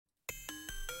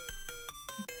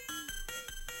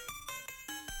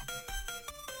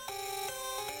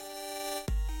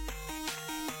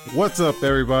What's up,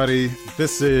 everybody?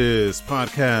 This is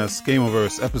Podcast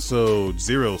Gameoverse episode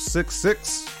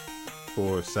 066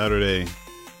 for Saturday,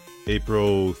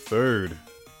 April 3rd,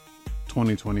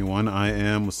 2021. I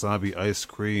am Wasabi Ice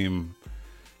Cream,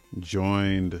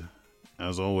 joined,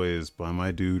 as always, by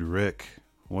my dude, Rick.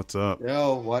 What's up?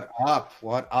 Yo, what up?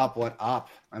 What up? What up?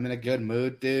 I'm in a good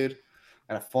mood, dude.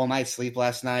 Had a full night's sleep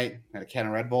last night. Had a can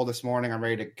of Red Bull this morning. I'm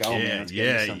ready to go, man.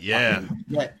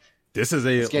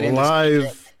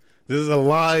 This is a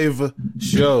live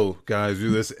show, guys. We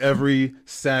do this every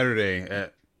Saturday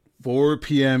at 4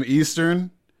 p.m.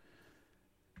 Eastern.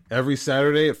 Every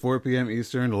Saturday at 4 p.m.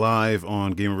 Eastern, live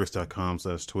on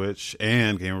Gameoverse.com/Twitch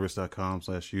and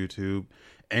Gameoverse.com/YouTube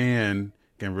and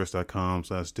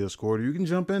Gameoverse.com/Discord. You can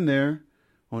jump in there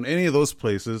on any of those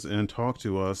places and talk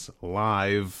to us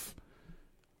live.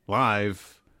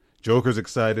 Joker's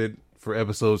excited for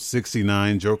episode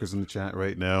 69. Joker's in the chat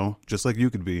right now, just like you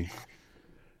could be.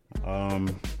 Oh,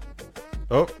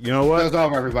 you know what? Show's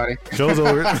over, everybody. Show's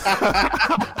over.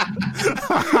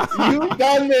 You've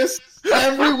done this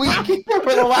every week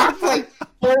for the last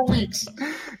 4 weeks.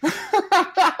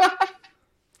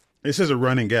 It's just a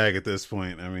running gag at this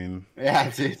point. I mean, yeah,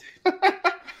 dude.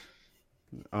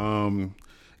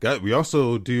 We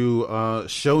also do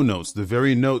show notes, the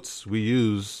very notes we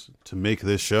use to make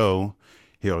this show.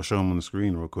 Here, I'll show them on the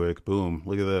screen real quick. Boom.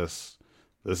 Look at this.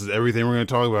 This is everything we're going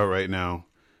to talk about right now.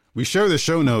 We share the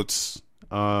show notes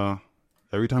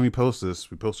every time we post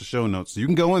this. We post the show notes. So you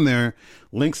can go in there.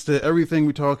 Links to everything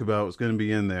we talk about is going to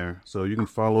be in there. So you can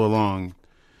follow along.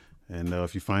 And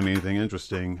if you find anything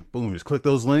interesting, boom, just click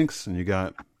those links and you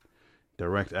got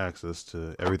direct access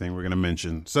to everything we're going to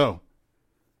mention. So,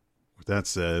 with that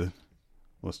said,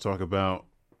 let's talk about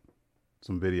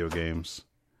some video games.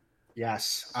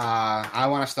 Yes. I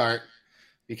want to start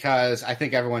because I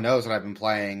think everyone knows what I've been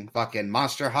playing. Fucking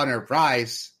Monster Hunter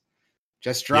Rise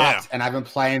just dropped, and I've been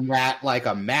playing that like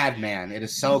a madman. It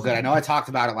is so good. I know I talked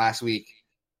about it last week,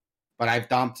 but I've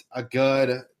dumped a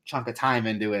good chunk of time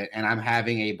into it, and I'm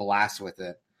having a blast with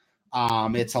it.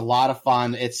 It's a lot of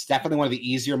fun. It's definitely one of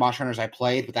the easier Monster Hunters I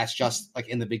played, but that's just like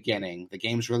in the beginning. The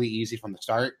game's really easy from the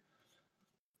start.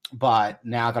 But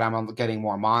now that I'm getting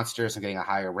more monsters and getting a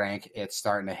higher rank, it's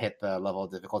starting to hit the level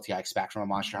of difficulty I expect from a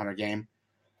Monster Hunter game.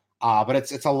 But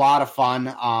it's a lot of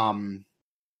fun.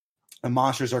 The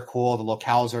monsters are cool. The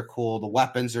locales are cool. The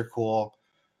weapons are cool.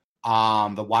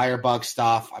 The wire bug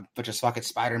stuff, but just fucking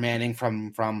Spider-Manning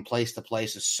from place to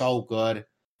place is so good.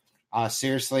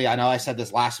 Seriously, I know I said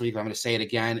this last week, but I'm going to say it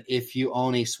again. If you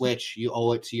own a Switch, you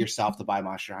owe it to yourself to buy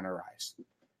Monster Hunter Rise.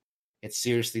 It's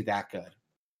seriously that good.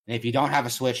 And if you don't have a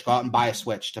Switch, go out and buy a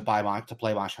Switch to play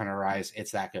Monster Hunter Rise.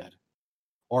 It's that good.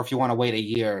 Or if you want to wait a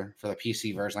year for the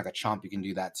PC version like a chump, you can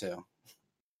do that too.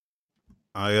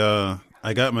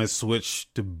 I got my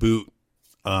Switch to boot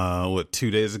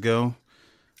 2 days ago.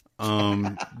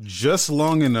 Just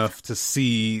long enough to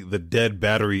see the dead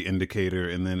battery indicator,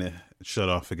 and then it shut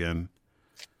off again.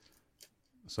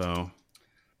 So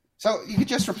you could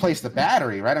just replace the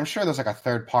battery, right? I'm sure there's like a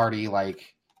third party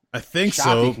I think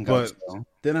so, but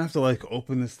then I have to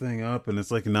open this thing up, and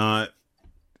it's not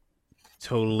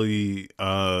totally.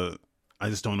 I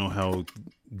just don't know how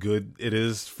good it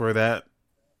is for that.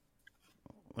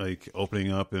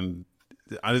 Opening up, and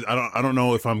I don't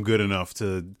know if I'm good enough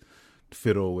to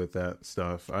fiddle with that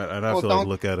stuff. I'd have to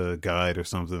look at a guide or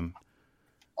something.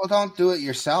 Well, don't do it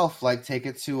yourself. Take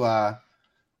it to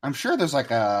I'm sure there's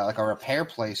a repair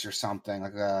place or something,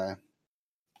 like a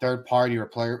third party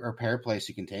repair place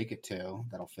you can take it to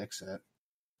that'll fix it.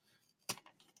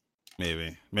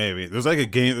 Maybe there's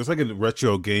a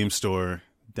retro game store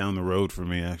down the road for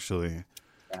me, actually.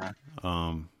 Yeah.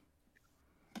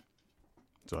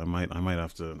 So I might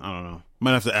have to, I don't know.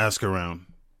 Might have to ask around.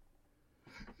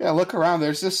 Yeah, look around.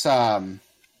 There's this, I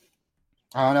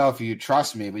don't know if you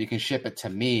trust me, but you can ship it to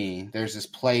me. There's this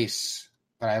place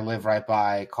that I live right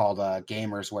by called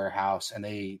Gamers Warehouse, and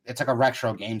it's like a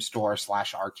retro game store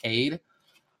 / arcade,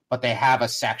 but they have a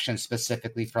section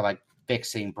specifically for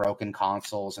fixing broken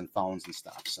consoles and phones and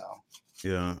stuff. So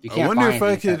yeah, I wonder if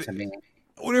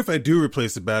I do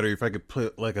replace the battery, if I could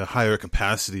put a higher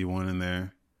capacity one in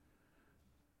there.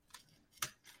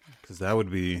 Because that would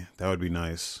be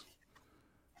nice.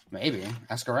 Maybe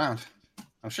ask around.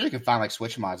 I'm sure you can find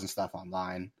Switch mods and stuff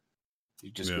online. You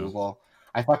just Google.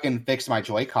 I fucking fixed my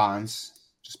Joy-Cons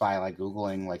just by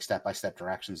Googling step-by-step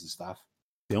directions and stuff.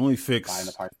 The only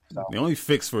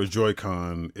fix for a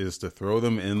Joy-Con is to throw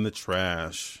them in the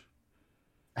trash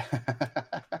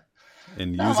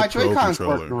and use my a Pro Joy-Cons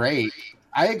controller. work great.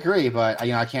 I agree, but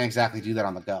I can't exactly do that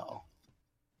on the go.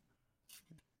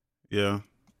 Yeah,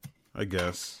 I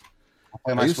guess. I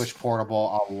play my Switch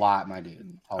portable a lot, my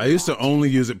dude. I used to only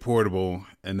use it portable,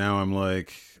 and now I'm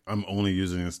like, I'm only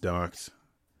using this docked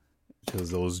because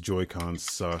those Joy-Cons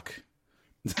suck.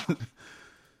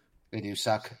 They do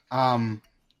suck. But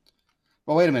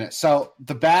wait a minute. So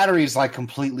the battery's like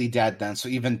completely dead then. So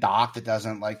even docked, it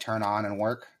doesn't like turn on and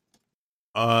work.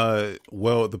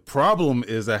 Well, the problem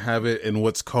is I have it in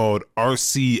what's called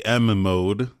RCM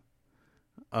mode.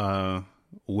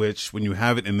 Which when you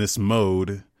have it in this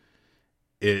mode,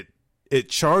 it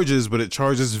charges, but it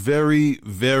charges very,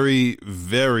 very,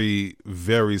 very,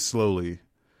 very slowly.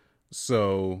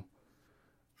 So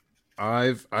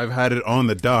I've had it on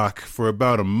the dock for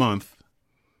about a month.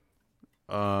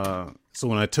 So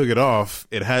when I took it off,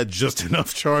 it had just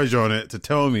enough charge on it to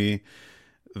tell me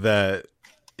that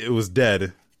it was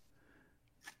dead.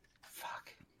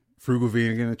 Fuck. Frugal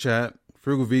Vegan in the chat.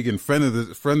 Frugal Vegan, friend of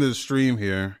the stream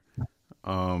here.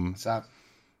 What's up?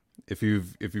 If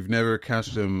you've never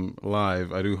catched them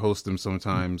live, I do host them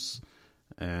sometimes,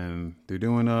 and they're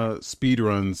doing speed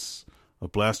runs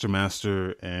of Blaster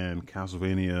Master and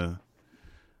Castlevania.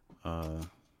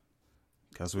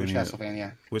 Which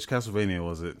Castlevania? Which Castlevania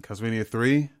was it? Castlevania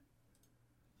 3?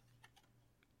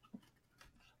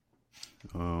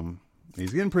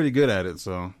 He's getting pretty good at it,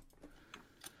 so.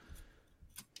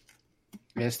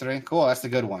 It's 3? Cool, that's the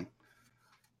good one.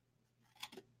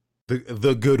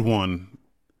 The good one.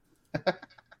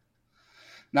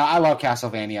 No, I love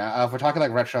Castlevania. If we're talking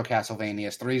like retro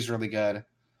Castlevanias, 3 is really good.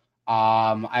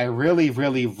 I really,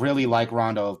 really, really like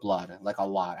Rondo of Blood, like a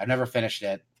lot. I've never finished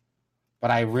it, but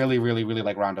I really, really, really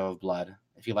like Rondo of Blood.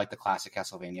 If you like the classic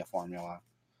Castlevania formula,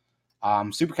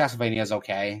 Super Castlevania is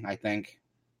okay, I think.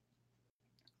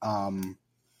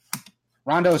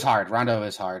 Rondo is hard.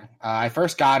 I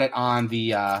first got it on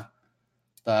the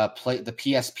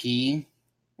PSP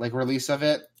like release of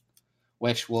it,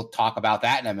 which we'll talk about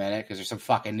that in a minute because there's some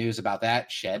fucking news about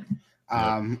that shit.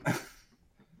 Yep.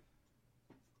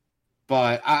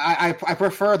 But I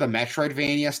prefer the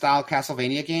Metroidvania style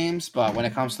Castlevania games, but when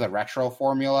it comes to the retro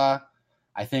formula,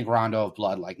 I think Rondo of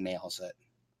Blood like nails it.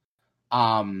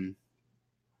 But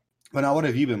now, what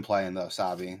have you been playing though,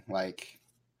 Sabi? Like,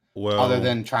 other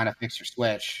than trying to fix your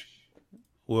Switch?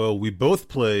 Well, we both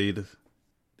played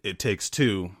It Takes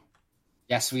Two.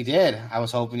 Yes, we did. I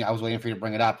was waiting for you to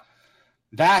bring it up.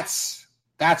 That's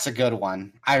a good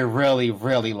one. I really,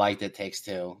 really liked It Takes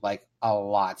Two, like a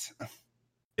lot.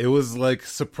 It was like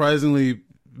surprisingly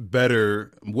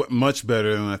better, much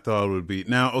better than I thought it would be.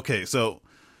 Now, okay, so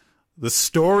the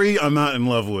story I'm not in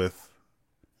love with.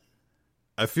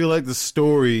 I feel like the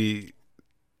story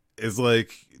is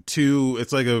like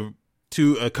a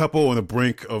couple on the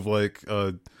brink of like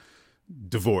a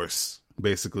divorce,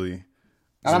 basically.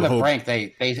 Not on the brink.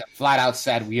 They flat out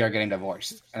said we are getting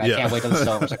divorced, and I can't wait till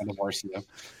the over so I can divorce you.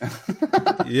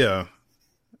 Yeah,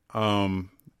 and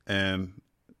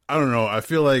I don't know. I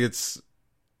feel like it's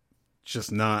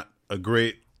just not a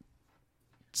great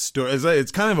story.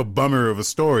 It's kind of a bummer of a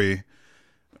story,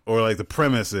 or like the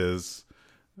premise is.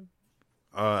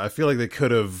 I feel like they could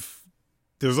have.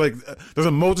 There's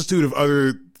a multitude of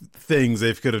other things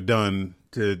they could have done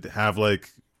to have like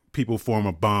people form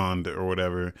a bond or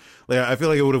whatever. Like I feel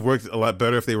like it would have worked a lot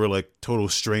better if they were like total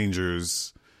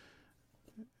strangers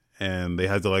and they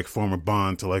had to like form a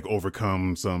bond to like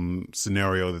overcome some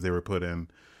scenario that they were put in.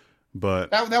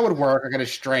 But that would work. Like an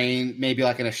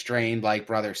estranged like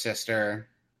brother sister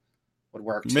would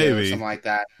work too, maybe something like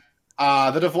that.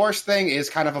 The divorce thing is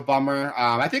kind of a bummer.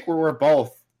 I think we're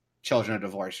both children of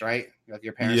divorce, right? Like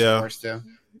your parents divorced too.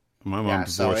 My mom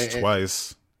divorced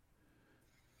twice.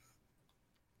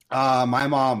 My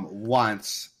mom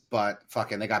once, but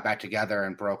fucking they got back together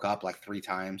and broke up like 3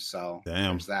 times. So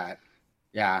there's that.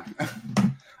 Yeah.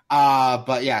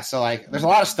 But yeah, so like there's a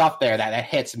lot of stuff there that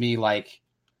hits me like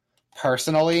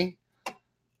personally.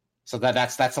 So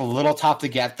that's a little tough to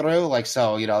get through. Like,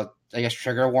 so, you know, I guess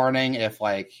trigger warning if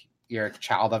like you're a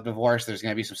child of divorce, there's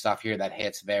going to be some stuff here that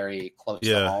hits very close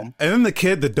to home. And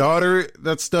then the daughter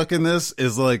that's stuck in this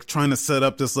is like trying to set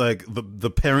up this like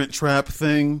the parent trap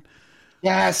thing.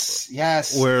 Yes.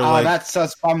 Where like, that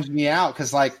just bums me out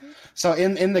because like, so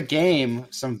in the game,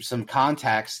 some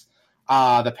context,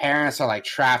 the parents are like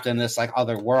trapped in this like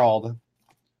other world,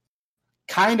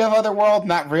 kind of other world,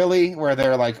 not really, where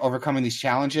they're like overcoming these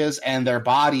challenges and their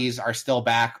bodies are still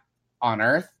back on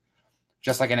Earth,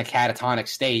 just like in a catatonic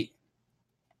state.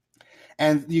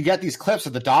 And you get these clips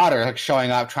of the daughter like showing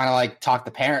up, trying to like talk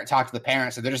to the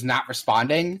parents, and they're just not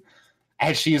responding.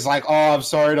 And she's like, "Oh, I'm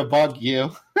sorry to bug you."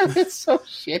 It's so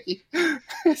shitty.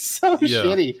 It's so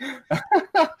shitty.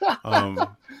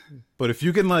 But if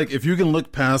you can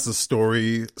look past the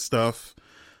story stuff,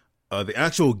 The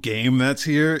actual game that's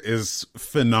here is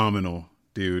phenomenal,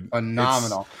 dude.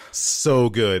 Phenomenal. It's so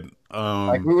good.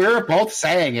 Like we were both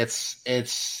saying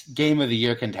it's game of the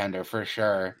year contender for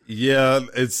sure. Yeah,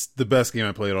 it's the best game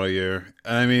I played all year.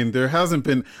 I mean, there hasn't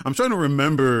been. I'm trying to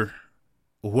remember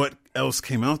what else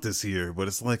came out this year, but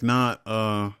it's like not.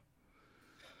 It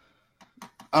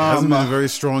hasn't been a very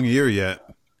strong year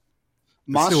yet.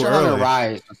 Monster Hunter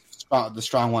Rise was the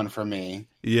strong one for me.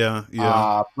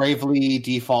 Yeah. Bravely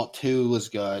Default 2 was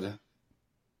good,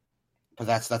 but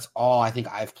that's all I think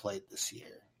I've played this year.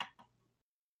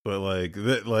 But like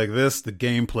this, the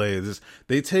gameplay is just,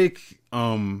 they take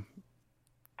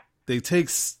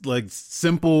like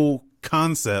simple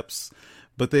concepts,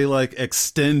 but they like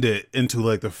extend it into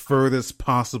like the furthest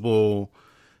possible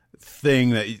thing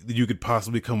that you could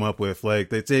possibly come up with. Like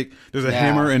there's a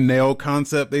hammer and nail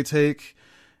concept they take,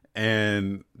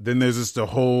 and then there's just a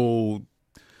whole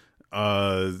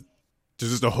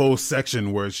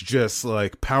section where it's just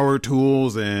like power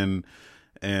tools and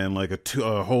like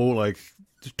a whole like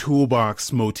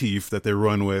toolbox motif that they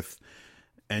run with,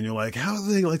 and you're like, how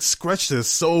do they like stretch this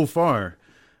so far?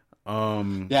 The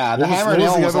hammer and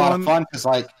nail one was a lot of fun because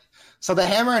like, so the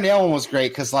hammer and nail one was great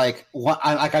because like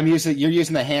you're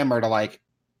using the hammer to like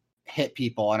hit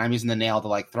people, and I'm using the nail to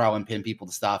like throw and pin people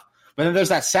to stuff. But then there's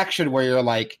that section where you're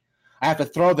like, I have to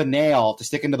throw the nail to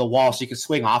stick into the wall so you can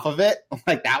swing off of it.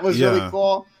 Like that was really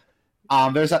cool.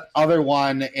 There's that other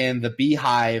one in the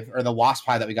beehive or the wasp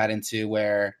hive that we got into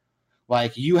where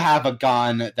like you have a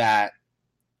gun that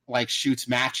like shoots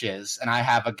matches, and I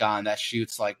have a gun that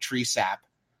shoots like tree sap.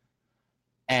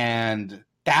 And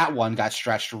that one got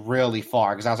stretched really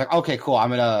far because I was like, okay, cool. I'm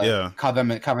gonna cover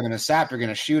them in sap. You're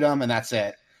gonna shoot them, and that's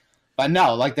it. But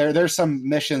no, like there's some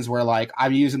missions where like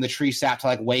I'm using the tree sap to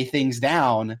like weigh things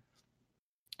down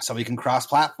so we can cross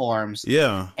platforms.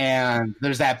 Yeah. And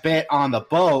there's that bit on the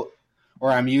boat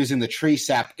where I'm using the tree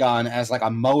sap gun as like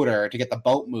a motor to get the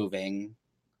boat moving.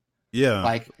 Yeah.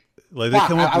 Like they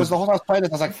come up I was the whole time I was playing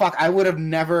this, I was like, fuck, I would have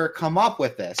never come up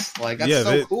with this. Like that's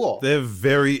so cool. They have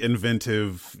very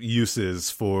inventive uses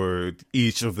for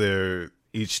each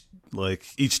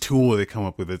tool they come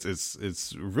up with.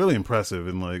 It's really impressive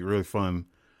and like really fun.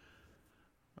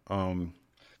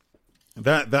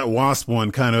 That wasp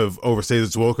one kind of overstays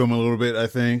its welcome a little bit, I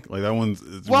think. Like that one's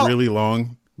really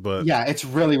long, but yeah, it's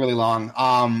really, really long.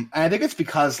 And I think it's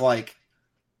because like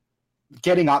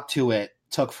getting up to it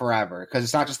took forever because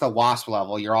it's not just the wasp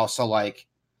level. You're also like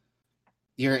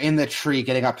you're in the tree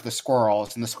getting up to the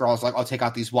squirrels, and the squirrels like, "Oh, take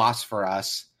out these wasps for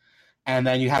us." And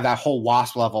then you have that whole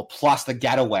wasp level plus the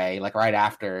getaway like right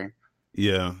after.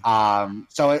 Yeah.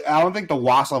 So I don't think the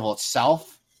wasp level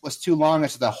itself was too long.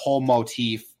 It's the whole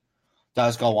motif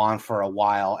does go on for a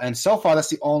while, and so far that's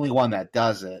the only one that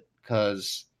does it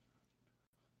because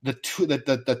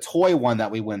the toy one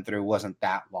that we went through wasn't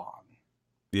that long.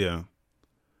 Yeah.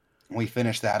 We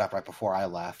finished that up right before I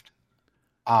left.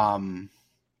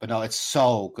 But no, it's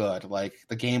so good. Like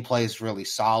the gameplay is really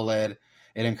solid.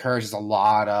 It encourages a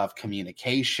lot of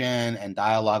communication and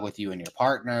dialogue with you and your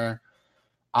partner.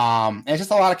 And it's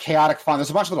just a lot of chaotic fun. There's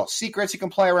a bunch of little secrets you can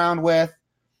play around with.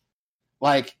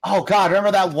 Like, oh God,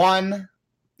 remember that one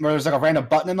where there's like a random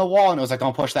button in the wall and it was like,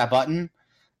 don't push that button.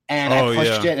 And I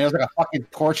pushed it and it was like a fucking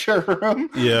torture room.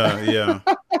 Yeah.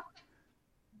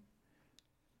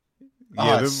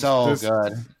 Yeah, it's so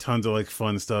good. Tons of like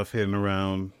fun stuff hidden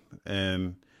around,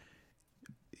 and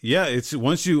yeah, it's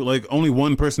once you like only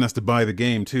one person has to buy the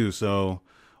game too, so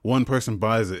one person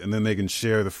buys it and then they can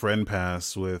share the friend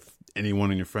pass with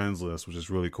anyone in your friends list, which is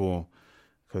really cool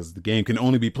because the game can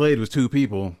only be played with 2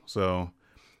 people, so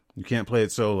you can't play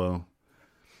it solo.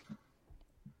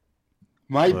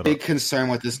 My big concern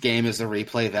with this game is the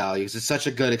replay values. It's such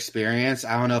a good experience.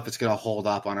 I don't know if it's going to hold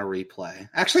up on a replay.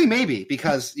 Actually, maybe,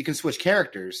 because you can switch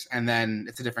characters, and then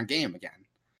it's a different game again.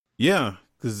 Yeah,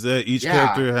 because each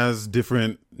character does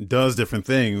different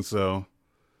things, so...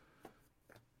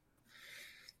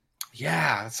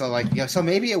 Yeah, so like, so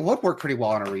maybe it would work pretty well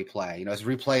on a replay. Just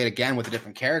replay it again with a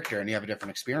different character, and you have a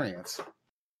different experience.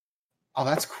 Oh,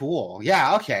 that's cool.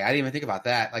 Yeah, okay. I didn't even think about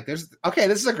that. Like, this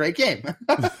is a great game.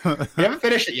 We haven't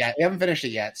finished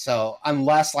it yet. So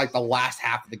unless like the last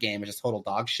half of the game is just total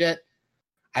dog shit,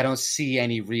 I don't see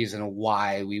any reason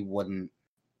why we wouldn't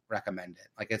recommend it.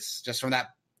 Like, it's just from that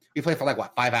we played for like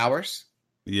what, 5 hours?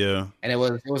 Yeah. And it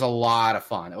was a lot of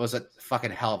fun. It was a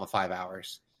fucking hell of a 5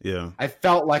 hours. Yeah. I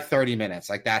felt like 30 minutes.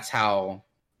 Like that's how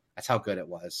good it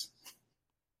was.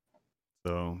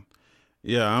 So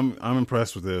yeah, I'm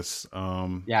impressed with this.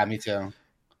 Yeah, me too.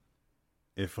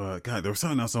 If God, there was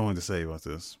something else I wanted to say about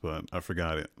this, but I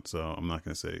forgot it, so I'm not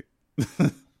gonna say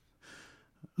it.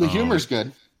 The humor's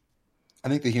good. I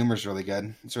think the humor's really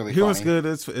good. It's really Humor's funny. good.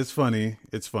 It's funny.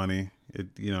 It's funny.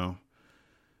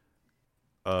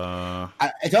 I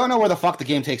don't know where the fuck the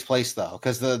game takes place though,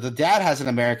 because the dad has an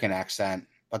American accent,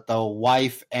 but the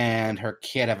wife and her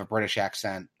kid have a British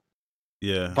accent.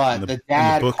 Yeah, but the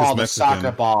dad called a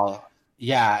soccer ball.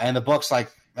 Yeah, and the book's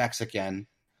like Mexican,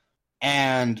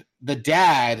 and the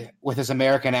dad with his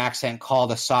American accent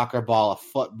called a soccer ball a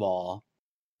football.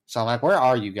 So I'm like, where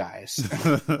are you guys?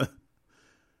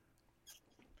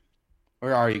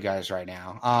 Where are you guys right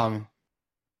now?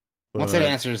 Once it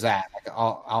answers that, like,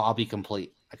 I'll be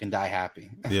complete. I can die happy.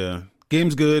 Yeah,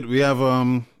 game's good. We have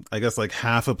I guess like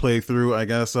half a playthrough, I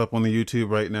guess, up on the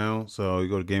YouTube right now. So you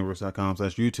go to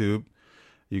gameverse.com/YouTube.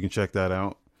 You can check that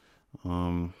out.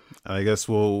 I guess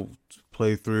we'll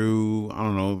play through, I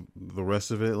don't know, the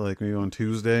rest of it, like maybe on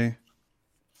Tuesday.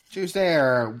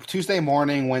 Tuesday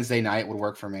morning, Wednesday night would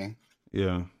work for me.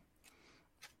 Yeah.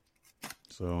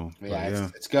 So yeah,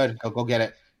 it's good. Go get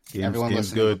it. Everyone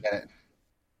listening, good. Go get it.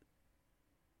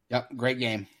 Yep, great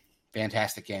game,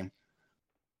 fantastic game.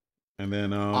 And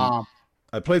then I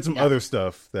played some other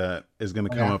stuff that is going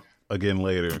to come up again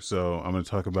later. So I'm going to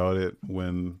talk about it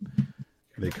when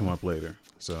they come up later.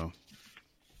 So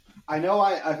I know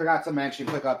I forgot to mention,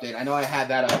 quick update. I know I had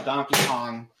that Donkey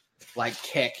Kong like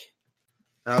kick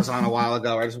that I was on a while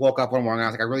ago. I just woke up one morning and I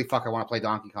was like, I really want to play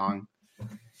Donkey Kong.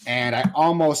 And I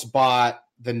almost bought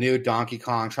the new Donkey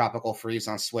Kong Tropical Freeze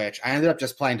on Switch. I ended up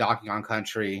just playing Donkey Kong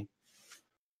Country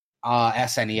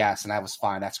SNES, and I was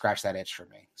fine. That scratched that itch for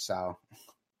me. So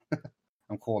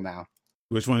I'm cool now.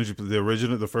 Which one did you play? The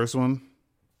original, the first one?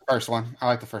 First one. I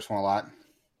like the first one a lot.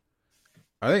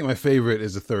 I think my favorite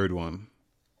is the third one.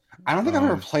 I don't think I've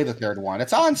ever played the third one.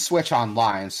 It's on Switch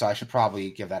Online, so I should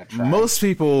probably give that a try. Most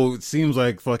people, it seems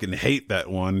like, fucking hate that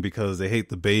one because they hate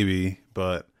the baby,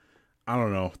 but I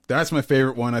don't know. That's my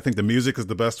favorite one. I think the music is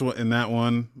the best one in that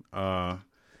one.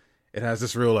 It has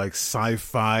this real, like,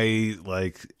 sci-fi,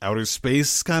 like, outer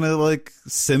space kind of, like,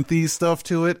 synthy stuff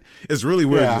to it. It's really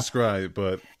weird to describe,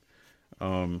 but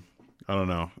I don't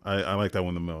know. I like that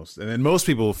one the most. And then most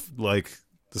people like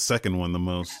the second one the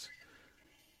most.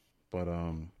 But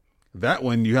that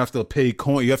one, you have to pay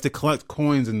coin. You have to collect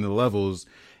coins in the levels,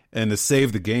 and to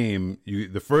save the game,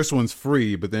 the first one's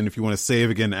free. But then if you want to save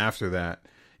again after that,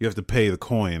 you have to pay the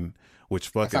coin, which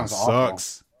fucking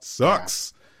sucks.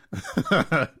 Sucks.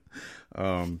 Yeah.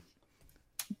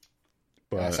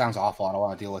 But that sounds awful. I don't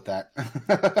want to deal with that.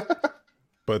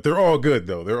 But they're all good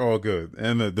though. They're all good.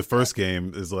 And the first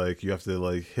game is like you have to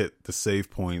like hit the save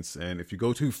points, and if you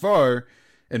go too far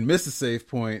and miss a save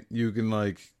point, you can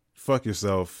like fuck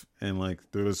yourself, and like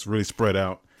they're just really spread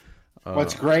out.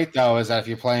 What's great though is that if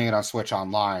you're playing it on Switch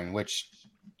Online, which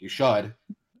you should,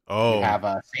 you have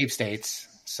save states.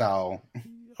 So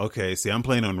okay, see, I'm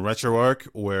playing on RetroArch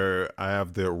where I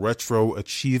have the retro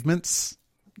achievements.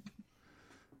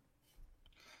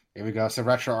 Here we go. So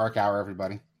RetroArch hour,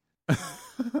 everybody.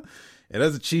 It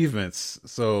has achievements.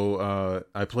 So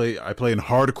I play in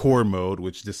hardcore mode,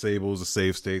 which disables the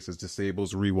save states. It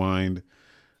disables rewind,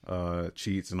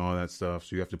 cheats, and all that stuff.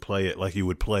 So you have to play it like you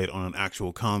would play it on an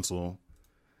actual console.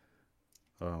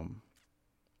 For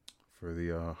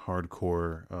the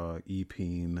hardcore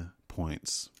EPeen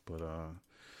points, but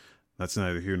that's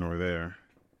neither here nor there.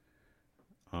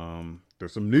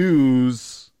 There's some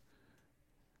news.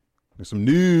 There's some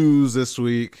news this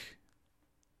week.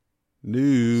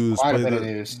 News. Quite a bit of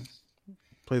news.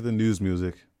 Play the news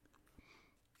music.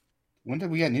 When did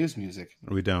we get news music?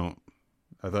 We don't.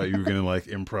 I thought you were gonna like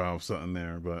improv something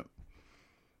there, but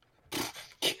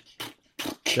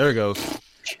there it goes.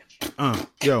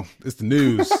 Yo, it's the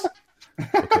news.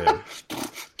 Okay.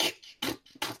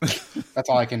 That's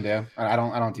all I can do. I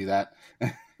don't do that.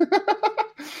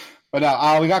 But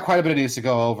no, we got quite a bit of news to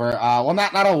go over. Well,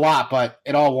 not a lot, but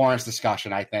it all warrants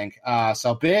discussion, I think.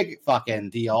 So big fucking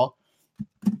deal.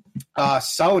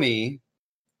 Sony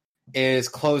is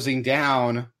closing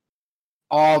down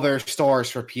all their stores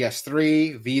for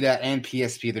PS3, Vita, and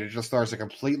PSP. Their digital stores are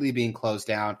completely being closed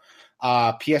down.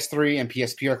 PS3 and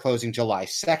PSP are closing July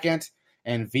 2nd,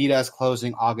 and Vita is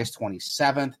closing August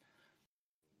 27th.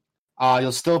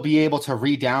 You'll still be able to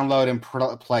re-download and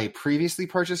play previously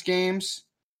purchased games.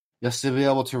 You'll still be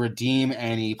able to redeem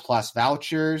any Plus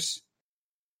vouchers.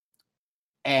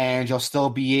 And you'll still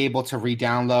be able to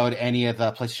re-download any of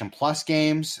the PlayStation Plus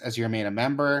games as you remain a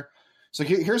member. So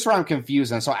here's where I'm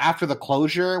confused. And so after the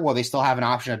closure, will they still have an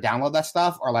option to download that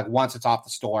stuff? Or like once it's off the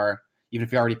store, even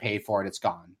if you already paid for it, it's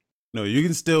gone? No, you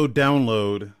can still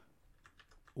download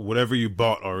whatever you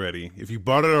bought already. If you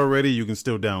bought it already, you can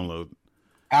still download.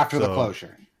 After the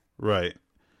closure. Right.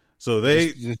 So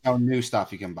there's no new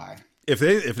stuff you can buy. if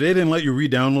they didn't let you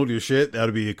re-download your shit, that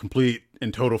would be a complete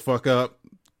and total fuck up.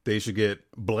 They should get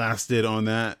blasted on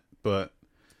that, but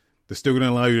they're still going to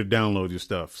allow you to download your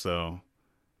stuff. So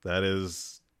that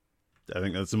is, I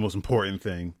think that's the most important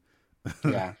thing.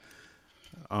 Yeah.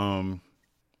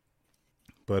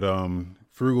 But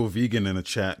Frugal Vegan in the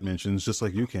chat mentions, just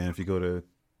like you can if you go to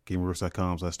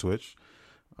gamerverse.com/Twitch.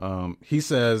 He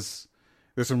says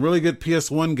there's some really good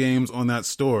PS1 games on that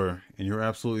store, and you're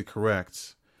absolutely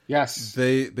correct. Yes.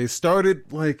 They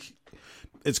started like,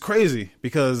 it's crazy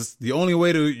because the only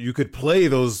way you could play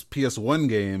those PS1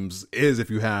 games is if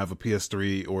you have a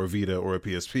PS3 or a Vita or a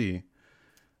PSP.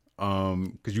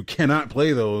 Because you cannot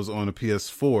play those on a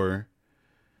PS4.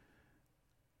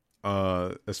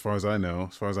 As far as I know,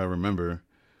 as far as I remember.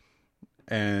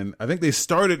 And I think they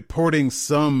started porting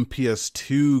some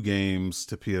PS2 games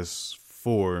to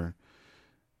PS4,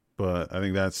 but I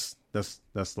think that's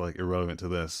like irrelevant to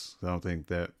this. I don't think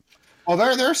that. Oh,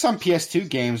 there are some PS2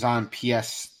 games on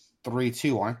PS3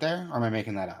 too, aren't there? Or am I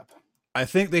making that up? I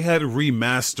think they had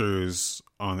remasters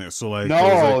on it. So like,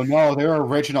 no, they're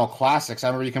original classics. I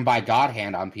remember you can buy God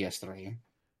Hand on PS3.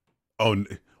 Oh,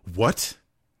 what?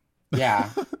 Yeah.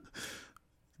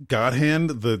 God Hand,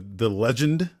 the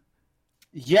legend.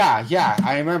 Yeah,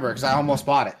 I remember because I almost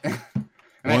bought it.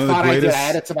 And I thought I did. I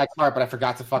added it to my cart, but I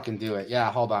forgot to fucking do it.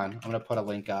 Yeah, hold on. I'm going to put a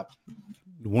link up.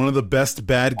 One of the best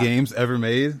bad games ever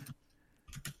made.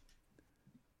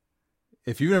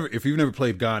 If you've never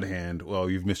played God Hand, well,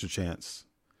 you've missed your chance.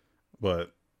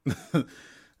 But that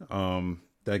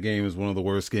game is one of the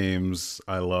worst games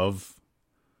I love.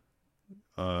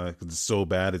 'Cause it's so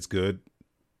bad it's good.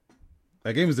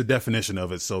 That game is the definition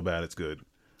of it's so bad it's good.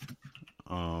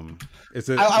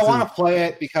 I want to play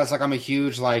it because like I'm a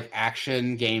huge like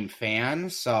action game fan.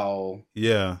 So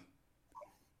yeah,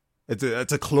 it's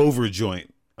a Clover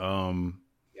joint.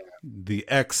 The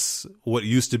what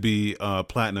used to be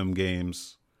Platinum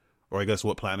Games, or I guess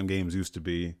what Platinum Games used to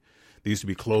be. They used to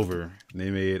be Clover. And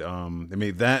they made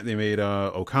Okami.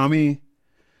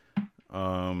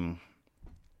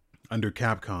 Under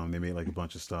Capcom, they made like a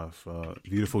bunch of stuff.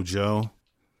 Beautiful Joe.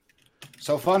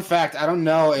 So fun fact, I don't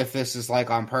know if this is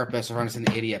like on purpose or if I'm just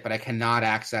an idiot, but I cannot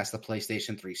access the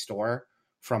PlayStation 3 store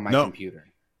from my computer.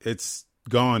 It's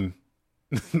gone.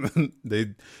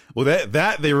 They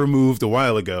removed a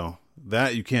while ago.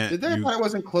 That you can't. Did they? I thought it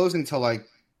wasn't closing till like.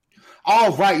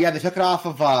 Oh right, yeah, they took it off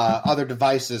of other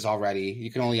devices already.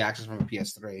 You can only access from a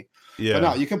PS3. Yeah, but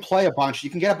no, you can play a bunch.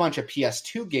 You can get a bunch of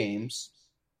PS2 games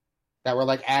that were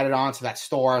like added on to that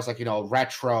store as like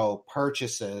retro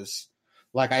purchases.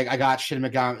 Like I got Shin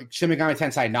Megami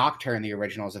Tensei Nocturne, the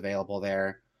original is available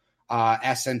there.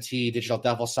 SNT Digital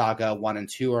Devil Saga 1 and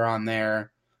 2 are on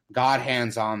there. God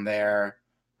Hand's on there.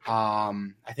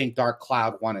 I think Dark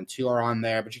Cloud 1 and 2 are on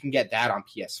there, but you can get that on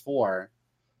PS4.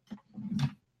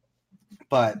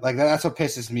 But like that's what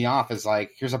pisses me off is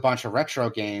like here's a bunch of retro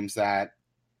games that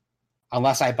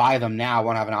unless I buy them now, I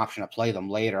won't have an option to play them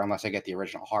later unless I get the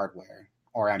original hardware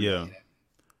or emulate it.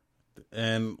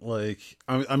 And like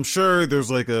I'm sure there's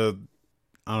like a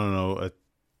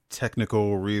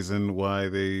technical reason why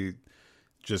they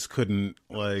just couldn't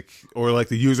or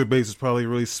the user base is probably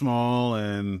really small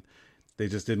and they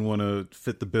just didn't want to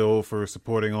fit the bill for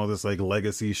supporting all this like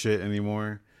legacy shit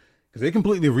anymore. Because they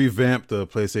completely revamped the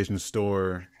PlayStation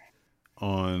Store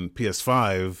on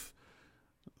PS5.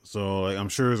 So I'm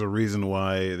sure there's a reason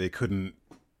why they couldn't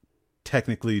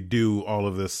technically do all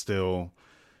of this still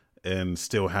and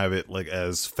still have it like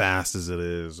as fast as it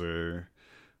is or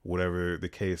whatever the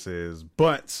case is.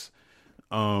 But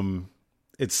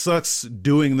it sucks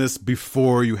doing this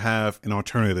before you have an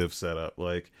alternative set up.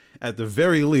 Like at the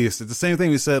very least, it's the same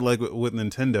thing we said like with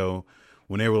Nintendo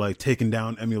when they were like taking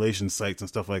down emulation sites and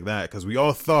stuff like that. Because we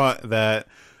all thought that,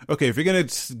 okay, if you're going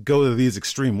to go to these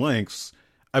extreme lengths,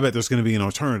 I bet there's going to be an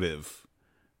alternative.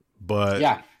 But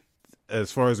yeah,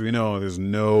 as far as we know, there's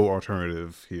no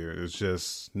alternative here. It's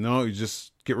just, no, you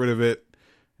just get rid of it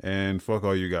and fuck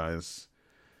all you guys.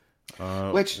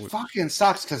 Which fucking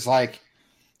sucks because, like,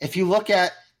 if you look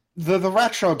at the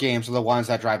retro games are the ones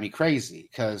that drive me crazy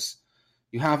because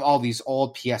you have all these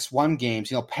old PS1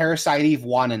 games, Parasite Eve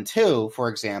 1 and 2, for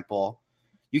example.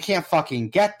 You can't fucking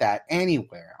get that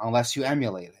anywhere unless you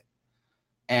emulate it.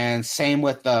 And same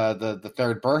with the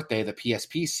Third Birthday, the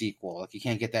PSP sequel. Like, you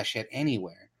can't get that shit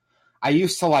anywhere. I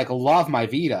used to, like, love my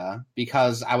Vita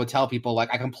because I would tell people,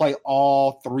 like, I can play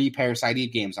all 3 Parasite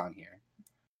Eve games on here.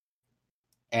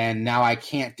 And now I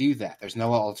can't do that. There's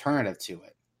no alternative to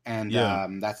it. And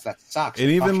that sucks.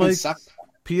 And even, like, sucks.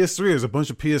 PS3, there's a bunch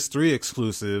of PS3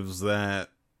 exclusives that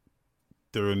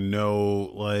there are no,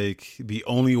 like, the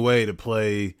only way to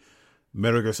play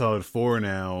Metal Gear Solid 4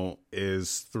 now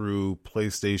is through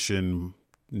PlayStation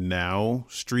Now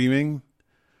streaming,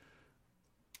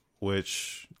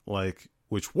 which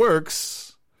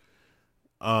works,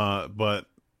 but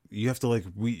you have to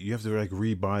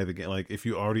rebuy the game. Like if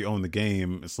you already own the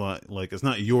game, it's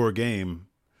not your game.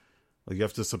 Like you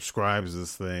have to subscribe to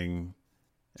this thing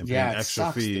and pay an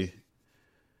extra fee.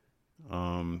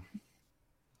 Dude.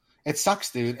 It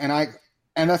sucks, dude. And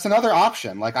that's another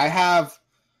option. Like I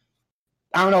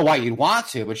don't know why you'd want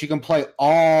to, but you can play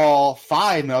all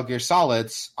 5 Metal Gear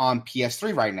Solids on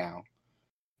PS3 right now.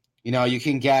 You know, you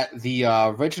can get the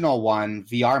original one,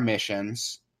 VR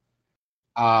missions,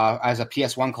 as a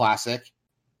PS1 classic.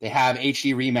 They have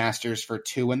HD remasters for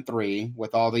 2 and 3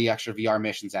 with all the extra VR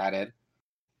missions added.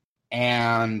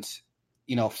 And,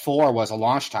 4 was a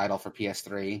launch title for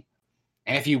PS3.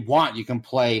 And if you want, you can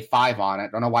play 5 on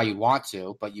it. Don't know why you'd want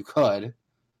to, but you could.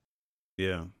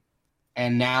 Yeah.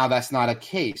 And now that's not a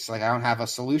case. Like, I don't have a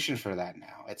solution for that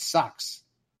now. It sucks.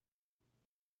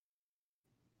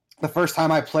 The first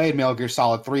time I played Metal Gear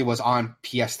Solid 3 was on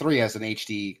PS3 as an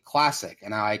HD classic,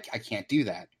 and now I can't do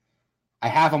that. I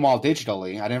have them all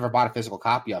digitally. I never bought a physical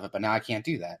copy of it, but now I can't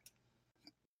do that.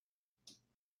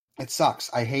 It sucks.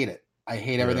 I hate it. I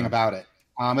hate everything about it.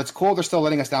 It's cool they're still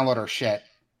letting us download our shit.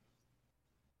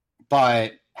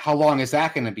 But how long is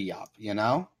that going to be up,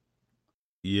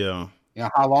 Yeah.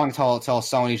 How long until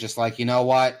Sony's just like, you know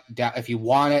what? If you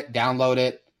want it, download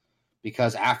it,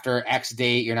 because after X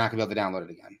date, you're not going to be able to download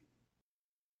it again.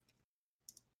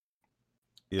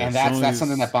 Yeah, and that's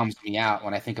something that bums me out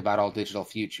when I think about all digital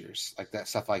futures. Like that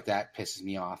stuff like that pisses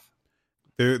me off.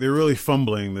 They're really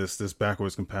fumbling this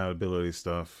backwards compatibility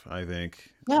stuff, I think.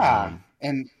 Yeah,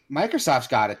 and Microsoft's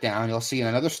got it down. You'll see in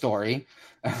another story,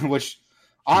 which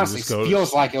honestly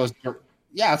feels like it was.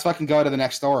 Yeah, let's fucking go to the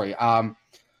next story.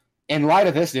 In light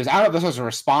of this news, I don't know if this was a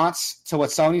response to what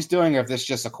Sony's doing or if this is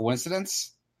just a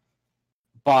coincidence,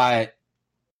 but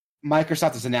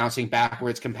Microsoft is announcing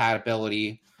backwards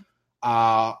compatibility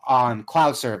on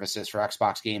cloud services for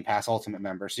Xbox Game Pass Ultimate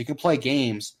members. So you can play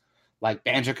games like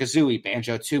Banjo-Kazooie,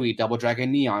 Banjo-Tooie, Double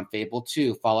Dragon Neon, Fable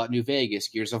 2, Fallout New Vegas,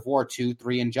 Gears of War 2,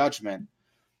 3, and Judgment,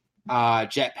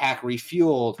 Jetpack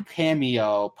Refueled,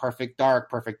 Cameo, Perfect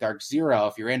Dark Zero,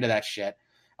 if you're into that shit,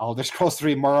 Elder Scrolls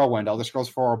 3 Morrowind, Elder Scrolls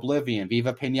 4 Oblivion,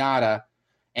 Viva Pinata,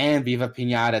 and Viva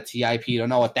Pinata TIP. Don't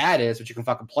know what that is, but you can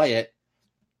fucking play it.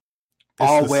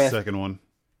 All with second one.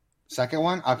 Second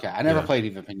one? Okay, I never played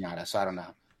Viva Pinata, so I don't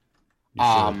know.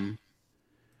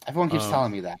 Everyone keeps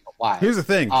telling me that. But why? Here's the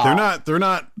thing: they're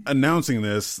not announcing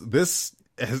this. This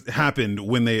has happened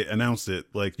when they announced it.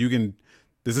 Like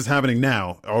this is happening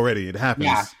now already. It happens.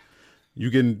 Yeah. You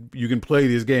can play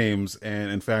these games,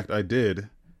 and in fact, I did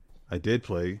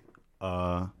play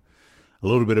a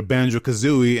little bit of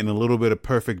Banjo-Kazooie and a little bit of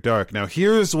Perfect Dark. Now,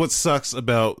 here's what sucks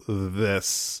about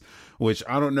this, which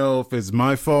I don't know if it's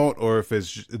my fault or if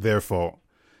it's their fault.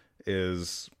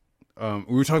 Is we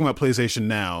were talking about PlayStation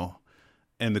Now.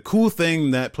 And the cool thing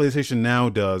that PlayStation Now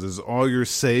does is all your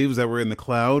saves that were in the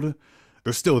cloud,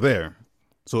 they're still there.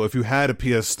 So if you had a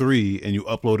PS3 and you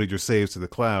uploaded your saves to the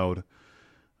cloud,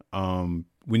 when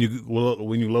you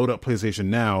load up PlayStation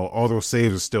Now, all those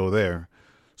saves are still there.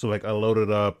 So like I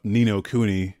loaded up Ni no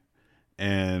Kuni,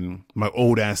 and my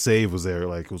old ass save was there.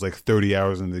 Like it was like 30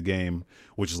 hours into the game,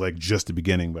 which is like just the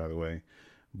beginning, by the way.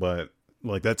 But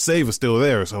like that save is still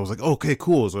there, so I was like, okay,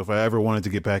 cool. So if I ever wanted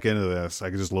to get back into this, I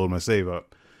could just load my save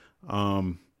up.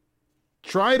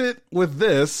 Tried it with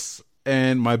this,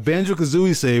 and my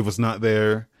Banjo-Kazooie save was not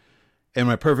there, and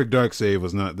my Perfect Dark save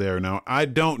was not there. Now I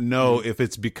don't know if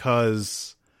it's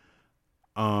because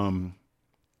I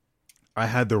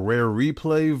had the rare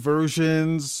replay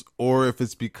versions, or if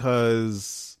it's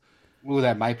because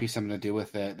that might be something to do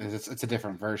with it. It's a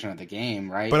different version of the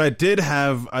game, right? But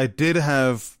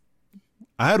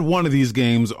I had one of these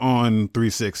games on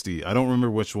 360. I don't remember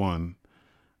which one.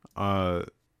 I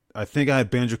think I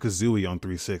had Banjo-Kazooie on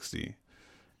 360.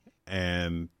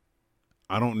 And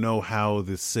I don't know how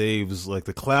the saves, like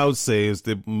the cloud saves,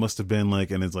 they must have been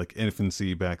like in its like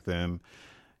infancy back then.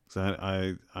 So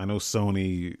I know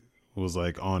Sony was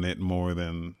like on it more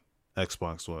than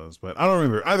Xbox was. But I don't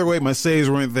remember. Either way, my saves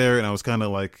weren't there, and I was kind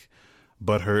of like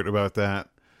butthurt about that.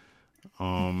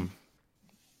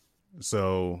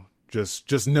 So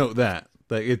just note that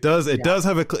it does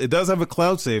have a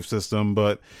cloud save system,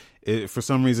 but for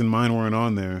some reason mine weren't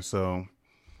on there, so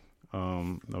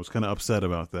I was kind of upset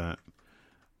about that.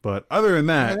 But other than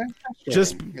that,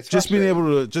 just being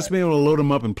able to load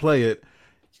them up and play it,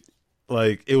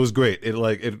 like it was great.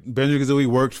 Banjo-Kazooie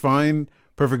worked fine.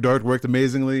 Perfect Dark worked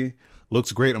amazingly.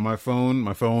 looks great on my phone.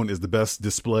 My phone is the best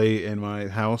display in my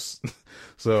house.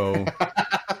 So,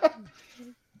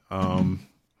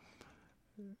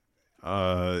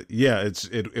 yeah,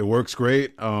 it works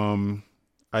great.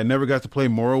 I never got to play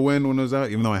Morrowind when it was out,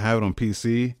 even though I have it on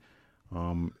PC.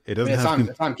 It doesn't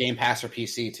it's on Game Pass or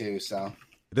PC too, so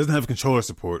it doesn't have controller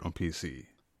support on PC,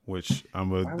 which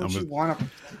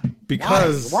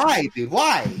because why, dude?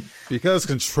 Why? Because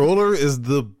controller is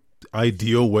the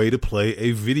ideal way to play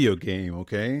a video game.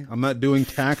 Okay, I'm not doing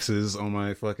taxes on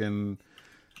my fucking.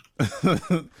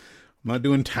 I'm not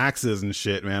doing taxes and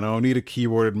shit, man. I don't need a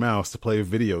keyboard and mouse to play a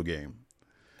video game.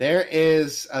 There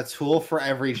is a tool for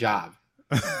every job.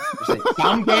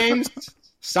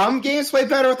 Some games play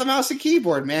better with the mouse and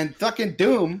keyboard, man. Fucking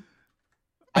Doom.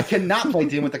 I cannot play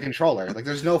Doom with the controller. Like,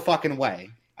 there's no fucking way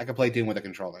I can play Doom with a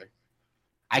controller.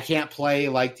 I can't play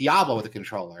like Diablo with a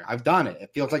controller. I've done it.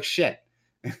 It feels like shit.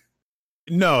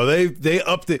 No, they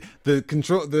upped it.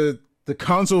 The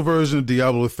console version of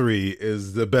Diablo 3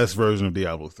 is the best version of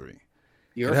Diablo 3.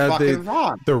 You're fucking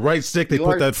wrong. The right stick, they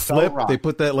put that flip. They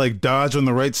put that like dodge on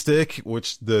the right stick,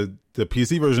 which the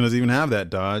PC version doesn't even have that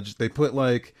dodge. They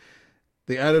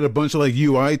added a bunch of like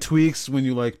UI tweaks. When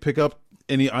you like pick up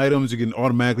any items, you can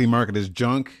automatically mark it as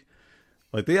junk.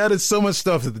 Like they added so much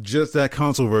stuff to just that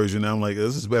console version. I'm like,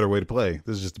 this is a better way to play.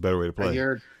 This is just a better way to play.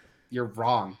 You're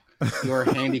wrong. You're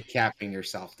handicapping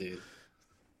yourself, dude.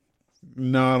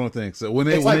 No, I don't think so. When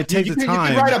they take the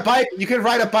time, you can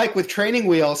ride a bike with training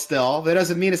wheels still. That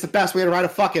doesn't mean it's the best way to ride a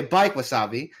fucking bike,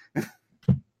 Wasabi.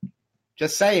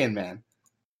 Just saying, man.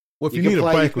 Well, if you need a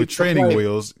bike with training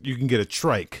wheels, you can get a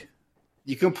trike.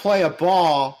 You can play a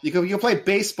ball. You can play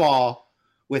baseball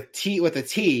with a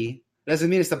tee. Doesn't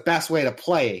mean it's the best way to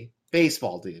play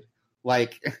baseball, dude.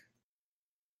 Like,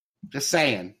 just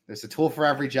saying. There's a tool for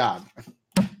every job.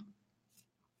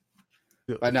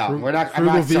 But no, we're not. Frugal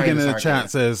I'm not Vegan in the chat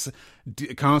says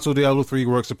console Diablo 3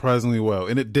 works surprisingly well,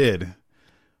 and it did.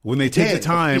 When they take the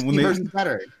time, PC version's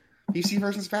better. PC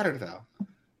version's better though.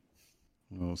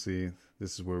 Well, see,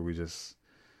 this is where we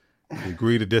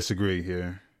agree to disagree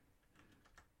here.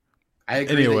 I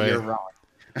agree that you're wrong.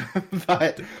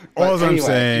 but all I'm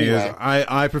saying is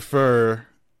I prefer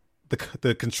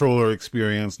the controller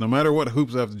experience. No matter what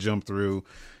hoops I have to jump through,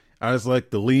 I just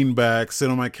like to lean back, sit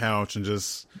on my couch, and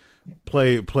just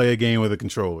play a game with a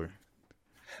controller.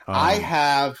 I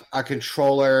have a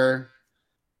controller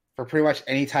for pretty much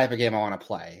any type of game I want to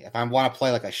play. If I want to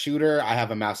play like a shooter, I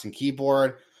have a mouse and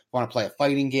keyboard. If I want to play a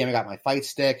fighting game, I got my fight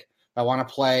stick. If I want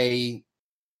to play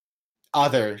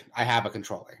I have a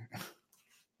controller.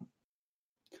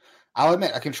 I'll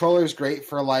admit, a controller is great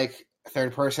for like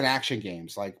third-person action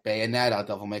games like Bayonetta,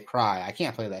 Devil May Cry. I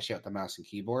can't play that shit with the mouse and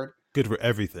keyboard. Good for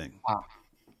everything.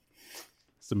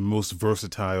 It's the most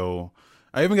versatile.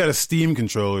 I even got a Steam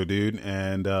controller, dude,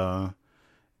 and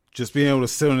just being able to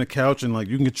sit on the couch and like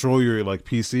you can control your like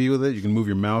PC with it. You can move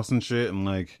your mouse and shit, and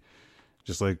like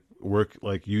just like work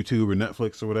like YouTube or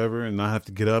Netflix or whatever, and not have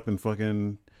to get up and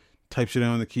fucking type shit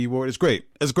on the keyboard. It's great.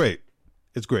 It's great.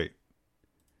 It's great.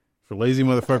 For lazy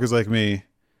motherfuckers like me,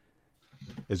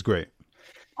 it's great.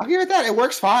 I'll give it that. It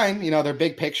works fine. You know, their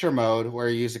big picture mode where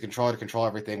you use the controller to control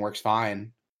everything works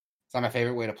fine. It's not my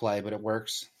favorite way to play, but it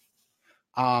works.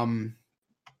 Where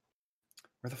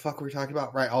the fuck were we talking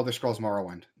about? Right, Elder Scrolls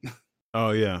Morrowind.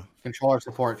 Oh yeah, controller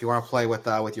support if you want to play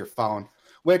with your phone.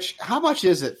 Which, how much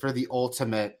is it for the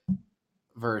ultimate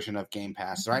version of Game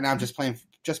Pass? Right now, I'm just paying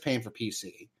for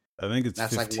PC. I think it's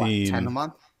that's 15. Like what, 10 a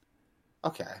month.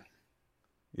 Okay.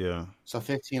 Yeah. So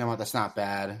 15 a month. That's not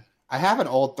bad. I have an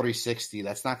old 360.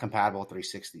 That's not compatible with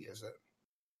 360, is it?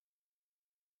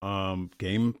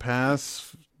 Game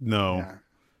Pass? No. Yeah.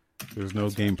 There's no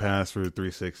Game Pass for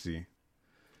 360.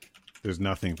 There's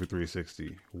nothing for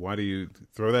 360. Why do you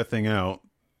throw that thing out?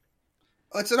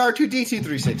 It's an R2D2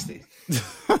 360.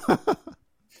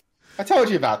 I told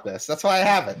you about this. That's why I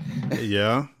have it.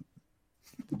 Yeah.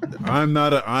 I am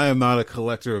not a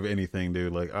collector of anything,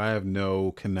 dude. Like I have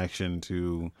no connection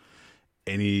to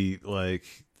any like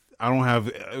I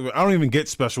don't even get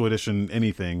special edition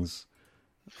anythings.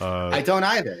 I don't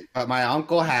either. But my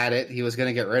uncle had it. He was going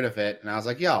to get rid of it, and I was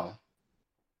like, "Yo,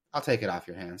 I'll take it off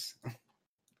your hands."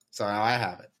 So now I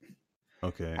have it.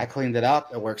 Okay. I cleaned it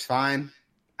up. It works fine.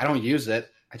 I don't use it.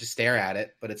 I just stare at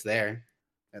it, but it's there.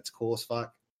 That's cool as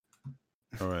fuck.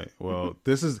 All right. Well,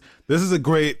 this is a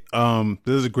great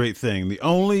thing. The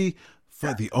only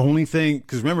thing,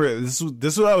 because remember this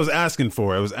is what I was asking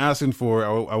for.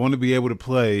 I want to be able to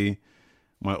play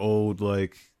my old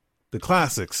like the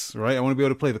classics, right? I want to be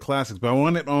able to play the classics, but I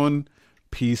want it on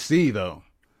PC though.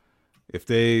 If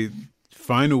they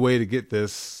find a way to get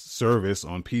this service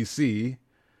on PC,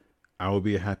 I will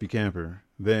be a happy camper.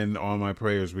 Then all my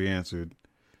prayers be answered.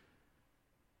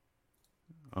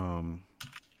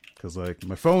 Because like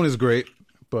my phone is great,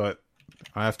 but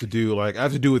I have to do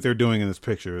what they're doing in this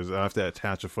picture. Is I have to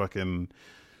attach a fucking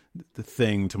the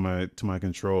thing to my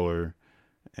controller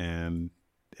and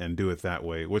do it that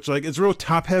way. Which like it's real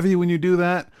top heavy when you do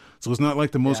that, so it's not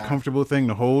like the most comfortable thing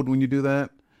to hold when you do that.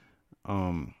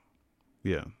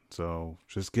 Yeah. So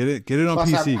just get it on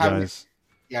Plus, PC, guys.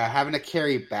 Having to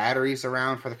carry batteries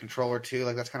around for the controller too,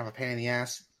 like that's kind of a pain in the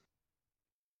ass.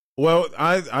 Well,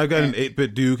 I got an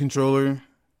 8-bit Do controller,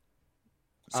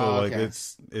 so like okay.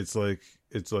 it's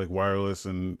like wireless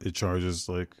and it charges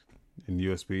like in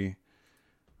USB.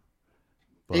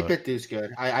 8-bit Do's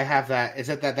good. I have that. Is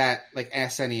it that like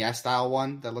SNES style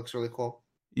one that looks really cool?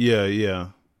 Yeah.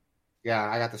 Yeah,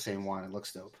 I got the same one. It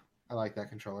looks dope. I like that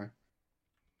controller.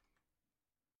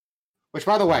 Which,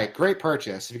 by the way, great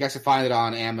purchase. If you guys can find it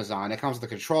on Amazon, it comes with a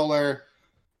controller,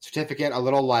 certificate, a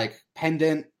little like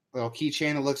pendant, little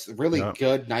keychain. It looks really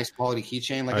good, nice quality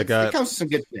keychain. Like it comes with some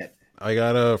good fit. I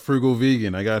got a frugal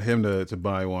vegan. I got him to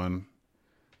buy one.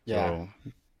 Yeah. So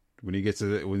when he gets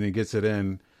it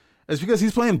in, it's because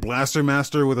he's playing Blaster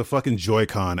Master with a fucking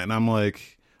Joy-Con, and I'm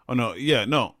like, oh no.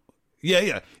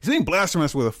 He's playing Blaster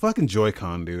Master with a fucking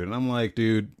Joy-Con, dude, and I'm like,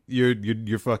 dude,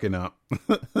 you're fucking up.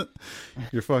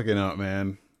 You're fucking up,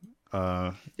 man.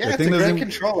 It's a great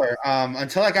controller.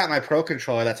 Until I got my Pro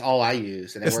controller, that's all I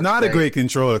use. And it's not a great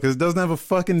controller because it doesn't have a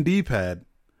fucking D-pad.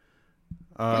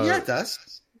 Yeah, it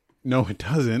does. No, it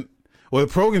doesn't. Well,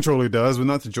 the Pro controller does, but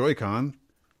not the Joy-Con.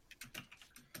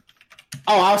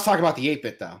 Oh, I was talking about the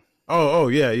 8-bit though. Oh,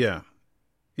 yeah,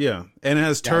 and it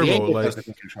has turbo. Like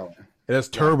it has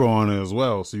turbo on it as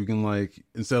well, so you can like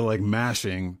instead of like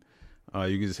mashing,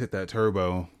 you can just hit that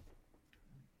turbo.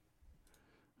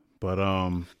 But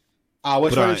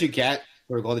which one did you get?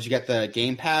 Did you get the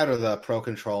gamepad or the Pro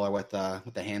controller with the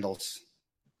handles?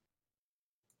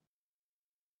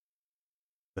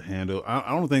 The handle. I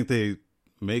don't think they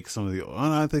make some of the.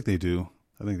 I think they do.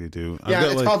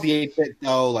 Yeah, it's called the 8-bit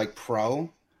though, like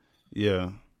Pro.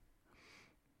 Yeah.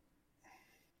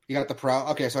 You got the Pro?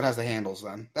 Okay, so it has the handles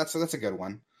then. That's a good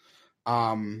one.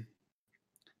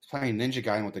 It's playing Ninja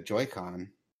Gaiden with the Joy-Con.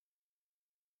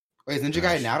 Wait, is Ninja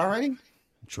Gaiden out already?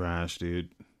 Trash, dude.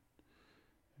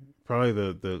 Probably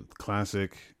the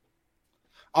classic.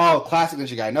 Oh, classic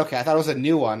Ninja Gaiden. Okay, I thought it was a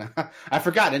new one. I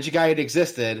forgot Ninja Gaiden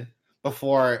existed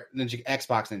before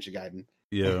Xbox Ninja Gaiden.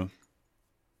 Yeah.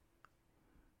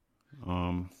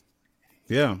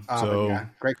 So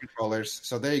great controllers.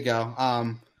 So there you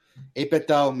go. 8-bit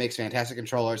though makes fantastic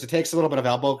controllers. It takes a little bit of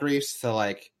elbow grease to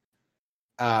like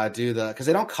do because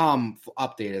they don't come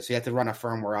updated, so you have to run a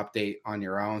firmware update on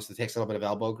your own. So it takes a little bit of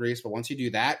elbow grease, but once you do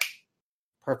that,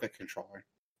 perfect controller,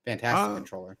 fantastic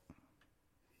controller.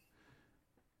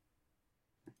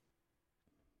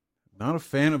 Not a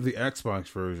fan of the Xbox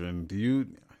version. Do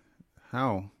you?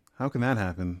 How can that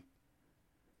happen?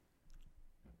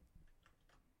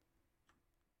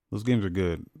 Those games are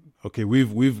good. Okay,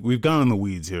 we've gone in the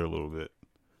weeds here a little bit.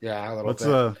 Yeah, a little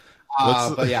bit.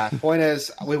 But yeah, the point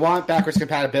is, we want backwards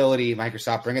compatibility.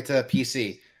 Microsoft, bring it to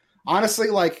PC.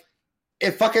 Honestly, like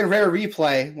if fucking Rare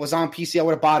Replay was on PC, I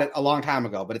would have bought it a long time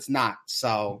ago. But it's not.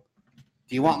 So,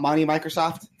 do you want money,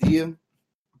 Microsoft? Do you?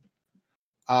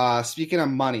 Speaking of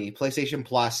money, PlayStation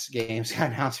Plus games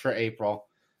got announced for April.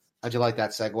 How'd you like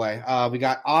that segue? We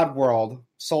got Oddworld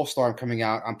Soulstorm coming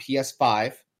out on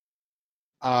PS5.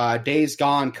 Days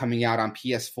Gone coming out on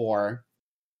PS4,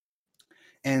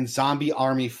 and Zombie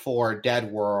Army 4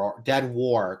 Dead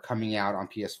War coming out on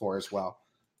PS4 as well.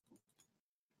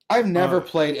 I've never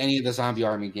played any of the Zombie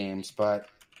Army games, but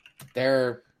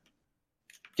they're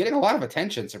getting a lot of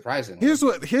attention, surprisingly.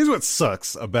 Here's what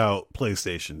sucks about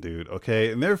PlayStation, dude.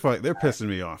 Okay, and they're pissing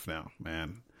me off now,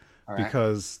 man,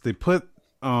 because they put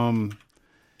Oddworld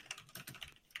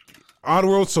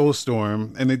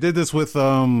Soulstorm, and they did this with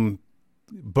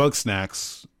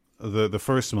Bugsnax the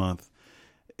first month.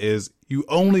 Is you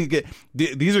only get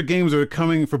these are games that are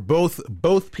coming for both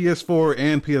PS4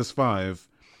 and PS5,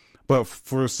 but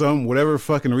for some whatever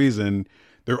fucking reason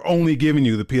they're only giving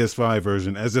you the PS5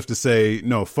 version, as if to say,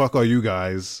 no, fuck all you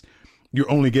guys, you're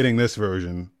only getting this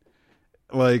version.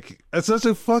 Like, that's such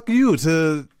a fuck you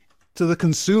to the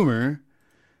consumer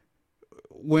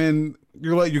when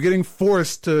you're getting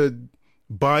forced to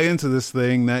buy into this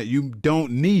thing that you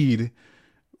don't need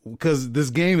because this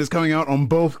game is coming out on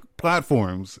both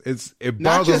platforms. It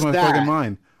boggles my fucking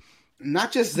mind.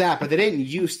 Not just that, but they didn't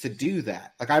used to do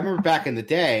that. Like, I remember back in the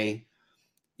day,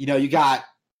 you got,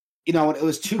 it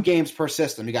was 2 games per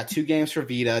system. You got 2 games for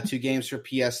Vita, 2 games for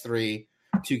PS3,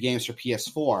 2 games for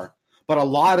PS4. but a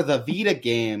lot of the Vita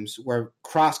games were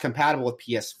cross-compatible with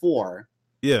PS4.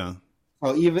 Yeah.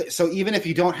 So even if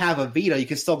you don't have a Vita, you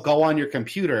can still go on your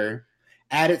computer,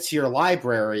 add it to your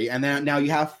library, and then now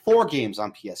you have 4 games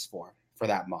on PS4 for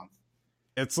that month.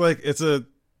 It's like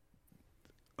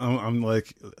I'm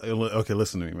like, okay,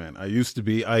 listen to me, man. I used to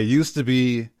be a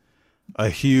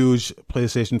huge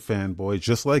PlayStation fanboy,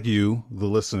 just like you, the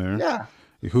listener. Yeah.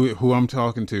 Who I'm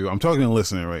talking to. I'm talking to the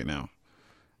listener right now.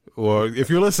 Or if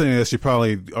you're listening to this, you're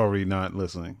probably already not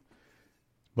listening.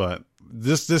 But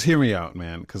just hear me out,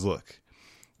 man. Because look,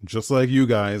 just like you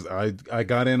guys, I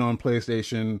got in on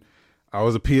PlayStation. I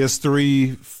was a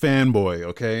PS3 fanboy,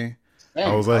 okay?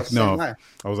 I was like,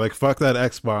 fuck that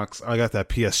Xbox. I got that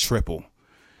PS Triple.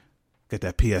 Get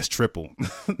that PS Triple.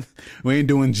 We ain't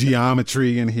doing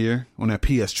geometry in here on that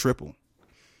PS Triple.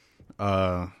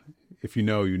 If you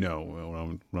know, you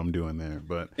know what I'm doing there.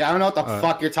 But yeah, I don't know what the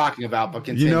fuck you're talking about, but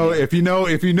continue. You know, if you know,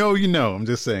 you know. I'm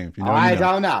just saying. If you know, I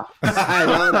don't know.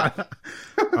 I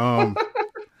don't know.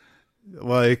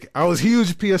 Like I was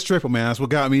huge PS Triple, man. That's what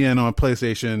got me in on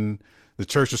PlayStation, the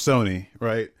Church of Sony,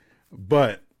 right?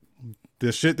 But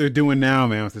the shit they're doing now,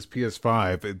 man, with this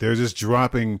PS5, they're just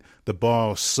dropping the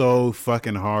ball so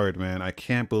fucking hard, man. I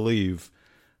can't believe.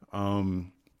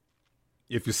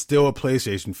 If you're still a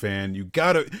PlayStation fan, you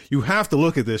have to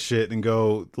look at this shit and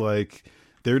go like,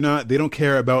 they don't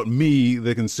care about me,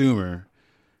 the consumer.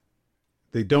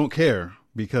 They don't care,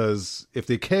 because if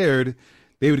they cared,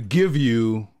 they would just give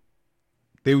you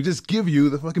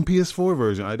the fucking PS4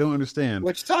 version. I don't understand.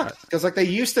 Which sucks, because like they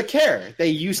used to care.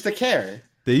 They're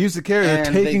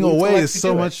taking away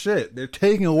so much shit. They're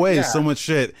taking away so much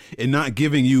shit and not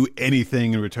giving you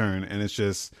anything in return. And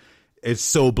it's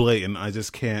so blatant. I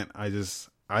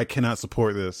cannot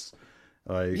support this.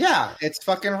 Like, yeah, it's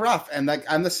fucking rough. And like,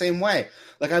 I'm the same way.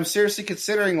 Like, I'm seriously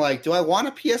considering, like, do I want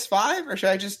a PS5 or should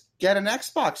I just get an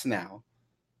Xbox now?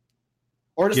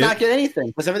 Or just not get anything,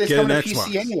 because everything's coming to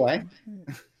PC anyway.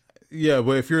 Yeah,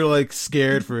 but if you're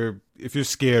scared of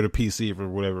PC for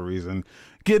whatever reason,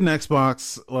 get an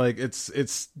Xbox. Like,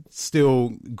 it's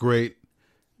still great.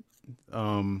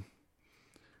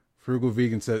 Frugal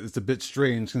Vegan said it's a bit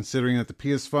strange considering that the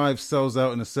PS5 sells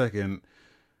out in a second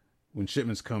when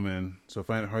shipments come in. So I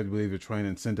find it hard to believe you're trying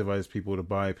to incentivize people to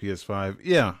buy a PS5.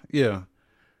 Yeah.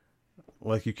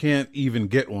 Like, you can't even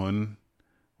get one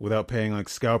without paying like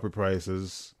scalper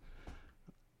prices.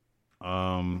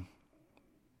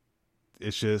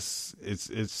 It's just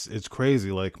it's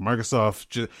crazy. Like,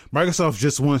 Microsoft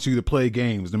just wants you to play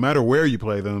games, no matter where you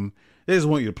play them. They just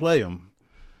want you to play them.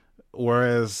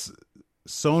 Whereas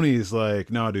Sony's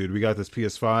like, no, dude, we got this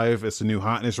PS5. It's the new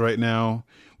hotness right now.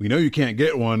 We know you can't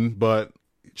get one, but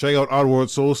check out Oddworld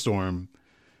Soulstorm,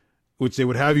 which they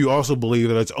would have you also believe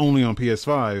that it's only on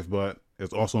PS5, but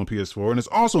it's also on PS4 and it's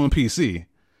also on PC.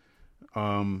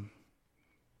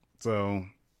 So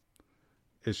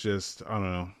it's just, I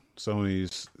don't know.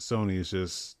 Sony's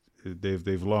just,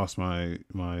 they've lost my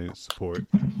support.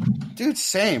 Dude,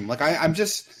 same. Like, I'm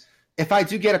just, if I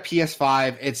do get a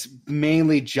PS5, it's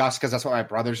mainly just because that's what my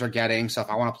brothers are getting. So if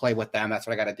I want to play with them, that's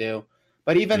what I got to do.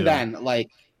 But even then, like,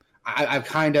 I've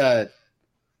kind of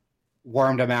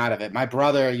wormed them out of it. My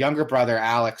younger brother,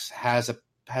 Alex, has a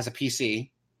PC.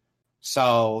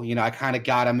 So, you know, I kind of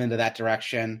got him into that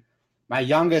direction. My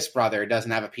youngest brother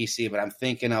doesn't have a PC, but I'm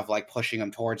thinking of like pushing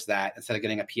him towards that instead of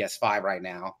getting a PS5 right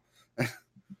now.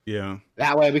 Yeah.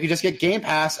 That way we could just get Game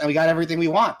Pass and we got everything we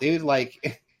want, dude.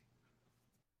 Like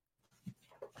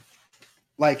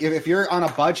if you're on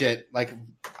a budget, like,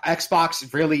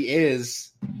 Xbox really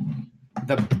is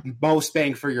the most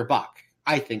bang for your buck.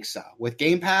 I think so. With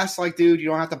Game Pass, like, dude, you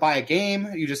don't have to buy a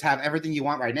game. You just have everything you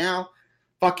want right now.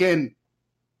 Fucking,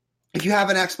 if you have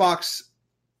an Xbox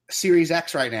Series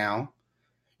X right now,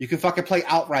 you can fucking play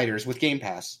Outriders with Game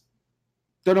Pass.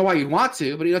 Don't know why you'd want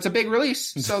to, but it's a big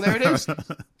release, so there it is.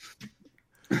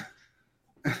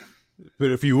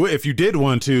 But if you did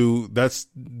want to, that's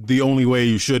the only way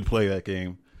you should play that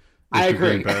game. I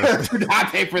agree. Do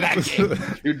not pay for that game.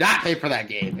 Do not pay for that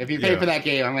game. If you pay for that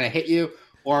game, I'm going to hit you.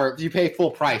 Or if you pay full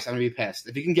price, I'm going to be pissed.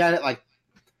 If you can get it like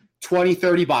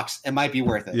 $20-$30, it might be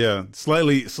worth it. Yeah,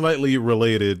 slightly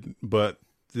related, but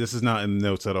this is not in the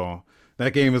notes at all.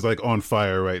 That game is like on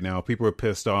fire right now. People are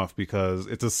pissed off because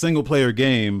it's a single player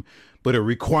game, but it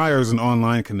requires an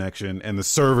online connection, and the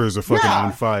servers are fucking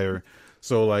on fire.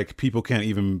 So like people can't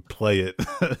even play it,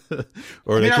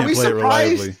 or they can't play it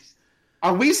reliably.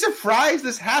 Are we surprised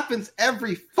this happens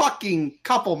every fucking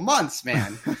couple months,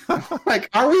 man? Like,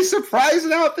 are we surprised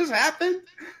now if this happened?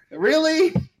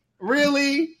 Really?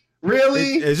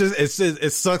 Really?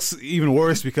 It sucks even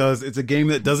worse because it's a game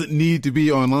that doesn't need to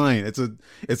be online.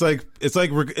 It's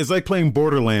like playing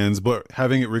Borderlands but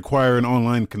having it require an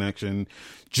online connection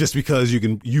just because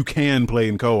you can play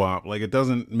in co-op. Like, it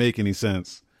doesn't make any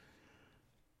sense.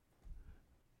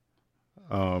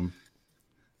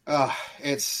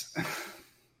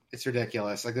 It's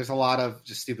ridiculous. Like, there's a lot of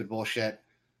just stupid bullshit.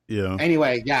 Yeah.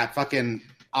 Anyway, yeah, fucking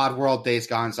Oddworld, Days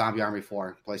Gone, Zombie Army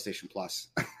 4, PlayStation Plus.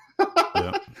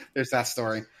 Yeah. There's that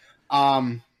story.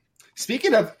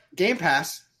 Speaking of Game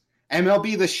Pass,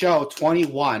 MLB The Show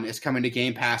 21 is coming to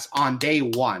Game Pass on day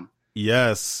one.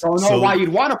 Yes. Don't know why you'd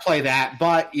want to play that,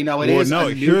 but it is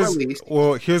a new release.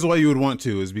 Well, here's why you would want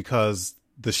to, is because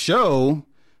the show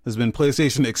has been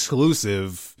PlayStation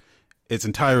exclusive its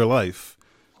entire life.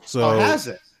 So has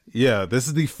it? Yeah, this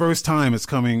is the first time it's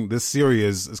coming. This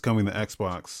series is coming to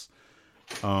Xbox,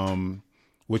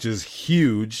 which is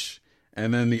huge.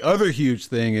 And then the other huge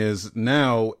thing is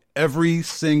now every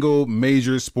single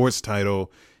major sports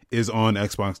title is on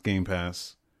Xbox Game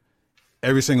Pass.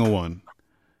 Every single one.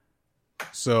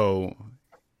 So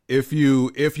if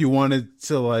you wanted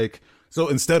to so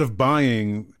instead of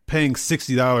paying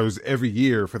 $60 every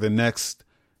year for the next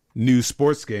new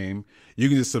sports game, you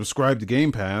can just subscribe to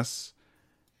Game Pass,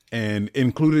 and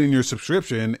included in your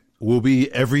subscription will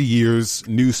be every year's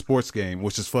new sports game,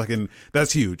 which is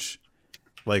that's huge.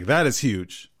 Like, that is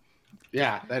huge.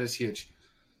 Yeah, that is huge.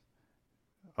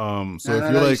 So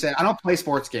if you're I don't play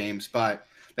sports games, but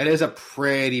that is a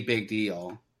pretty big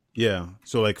deal. Yeah.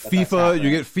 So FIFA, you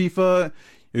get FIFA,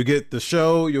 you get the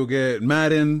show, you'll get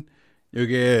Madden, you'll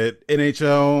get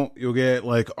NHL, you'll get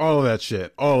all of that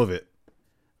shit, all of it.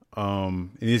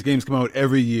 And these games come out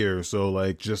every year,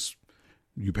 so just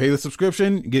you pay the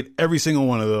subscription, you get every single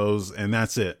one of those, and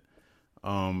that's it.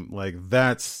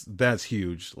 That's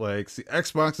huge. See,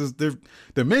 Xbox is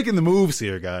they're making the moves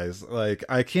here, guys.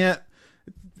 I can't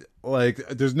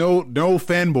there's no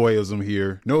fanboyism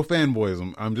here. No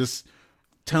fanboyism. I'm just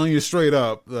telling you straight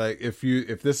up, if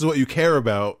this is what you care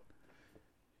about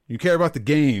the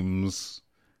games,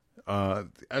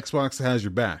 Xbox has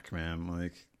your back,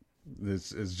 man.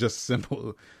 It's just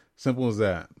simple as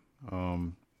that.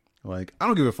 I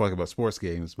don't give a fuck about sports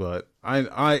games, but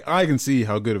I can see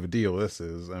how good of a deal this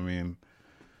is. I mean,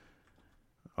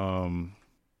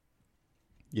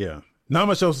 yeah. Not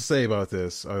much else to say about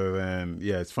this other than,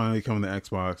 it's finally coming to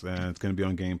Xbox and it's going to be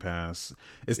on Game Pass.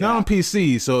 It's not on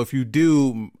PC, so if you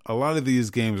do, a lot of these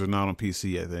games are not on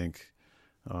PC, I think.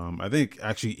 I think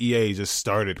actually EA just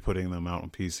started putting them out on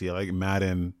PC. Like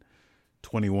Madden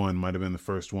 21 might have been the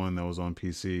first one that was on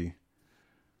PC.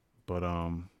 But,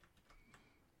 other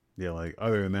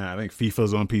than that, I think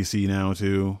FIFA's on PC now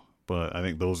too. But I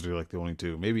think those are the only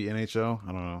two. Maybe NHL?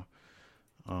 I don't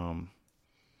know.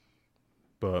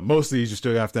 But most of these you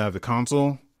still have to have the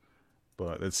console,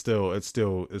 but it's still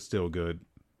good.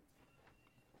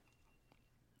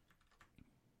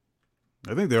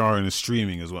 I think there are in the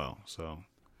streaming as well. So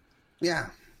yeah,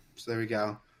 so there we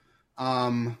go.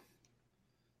 In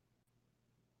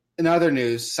other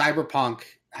news, Cyberpunk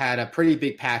had a pretty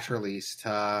big patch release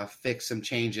to fix some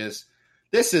changes.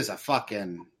 This is a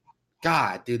fucking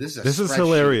god, dude. This is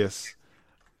hilarious.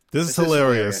 This is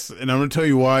hilarious, and I'm going to tell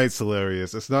you why it's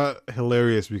hilarious. It's not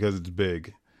hilarious because it's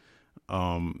big,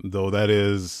 though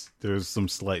there's some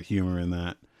slight humor in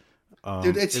that.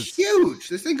 Dude, it's huge.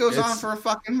 This thing goes on for a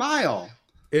fucking mile.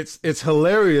 It's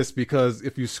hilarious because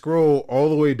if you scroll all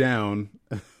the way down,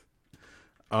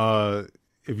 to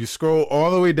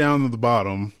the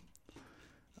bottom,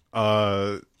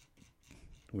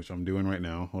 which I'm doing right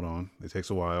now. Hold on, it takes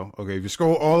a while. Okay, if you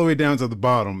scroll all the way down to the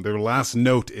bottom, their last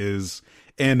note is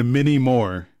 "and many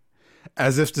more,"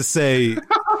 as if to say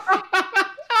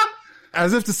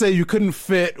you couldn't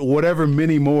fit whatever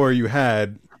many more you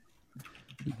had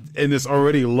in this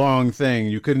already long thing.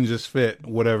 You couldn't just fit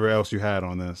whatever else you had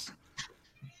on this.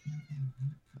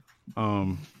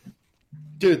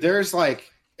 Dude, there's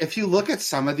if you look at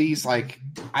some of these, I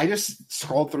just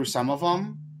scrolled through some of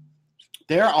them.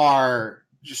 There are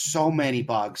just so many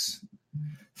bugs.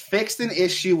 Fixed an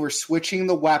issue where switching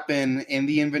the weapon in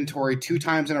the inventory 2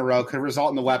 times in a row could result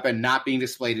in the weapon not being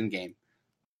displayed in game.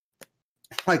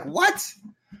 What?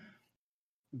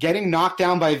 Getting knocked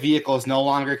down by vehicles no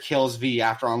longer kills V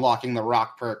after unlocking the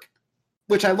rock perk,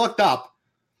 which I looked up.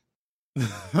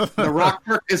 The rock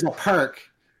perk is a perk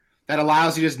that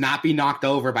allows you to just not be knocked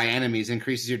over by enemies,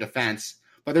 increases your defense.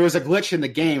 But there was a glitch in the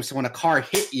game, so when a car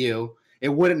hit you, it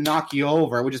wouldn't knock you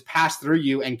over. It would just pass through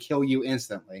you and kill you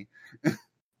instantly.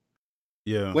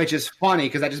 Yeah. Which is funny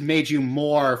because that just made you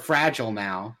more fragile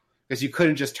now because you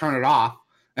couldn't just turn it off.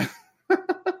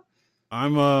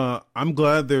 I'm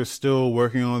glad they're still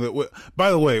working on it.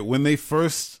 By the way, when they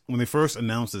first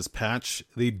announced this patch,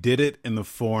 they did it in the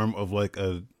form of like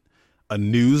a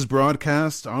news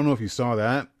broadcast. I don't know if you saw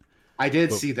that. I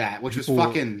did see that, which was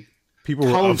fucking. People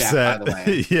were upset. By the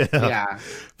way. Yeah.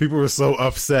 People were so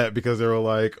upset because they were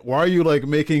like, "Why are you like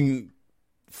making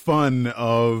fun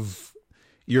of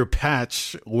your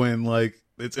patch when like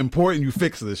it's important you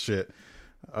fix this shit?"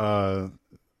 But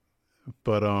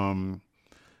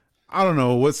I don't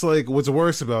know. What's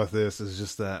worse about this is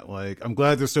just that like I'm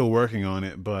glad they're still working on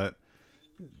it, but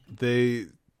they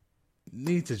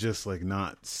need to just like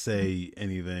not say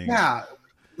anything. Yeah.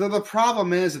 The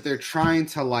problem is that they're trying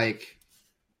to like,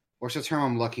 what's the term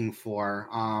I'm looking for?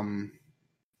 Like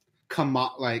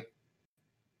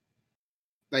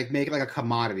make it like a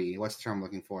commodity. What's the term I'm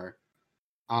looking for?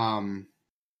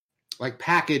 Like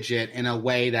package it in a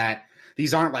way that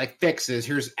these aren't like fixes.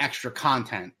 Here's extra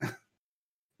content.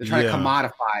 They're trying to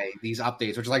commodify these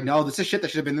updates, which is like, no, this is shit that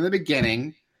should have been in the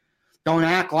beginning. Don't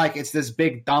act like it's this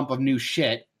big dump of new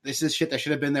shit. This is shit that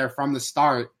should have been there from the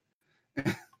start.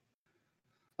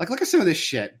 Like, look at some of this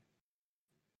shit.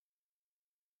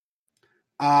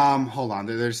 Hold on.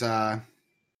 There's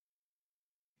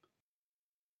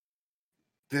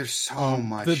so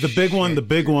much. The big one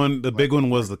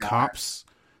was the cops.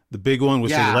 The big one,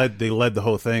 which they led the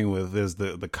whole thing with, is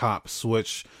the cops,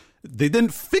 which they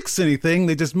didn't fix anything.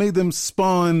 They just made them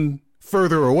spawn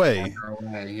further away.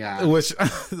 Which,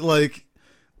 like,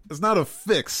 it's not a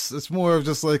fix. It's more of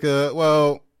just like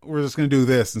we're just going to do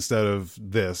this instead of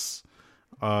this.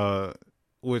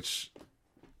 Which,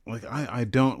 like,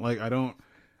 I've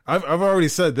already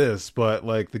said this, but,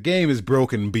 like, the game is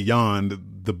broken beyond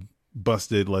the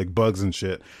busted, like, bugs and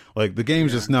shit. Like, the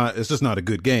game's it's just not a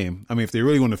good game. I mean, if they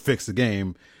really want to fix the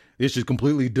game, they should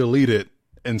completely delete it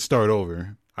and start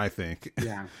over. I think.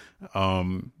 Yeah.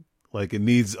 Like it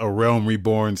needs a Realm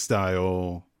Reborn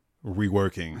style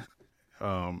reworking.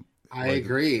 I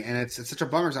agree, and it's such a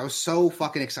bummer because I was so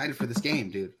fucking excited for this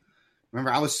game, dude.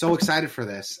 Remember, I was so excited for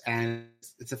this, and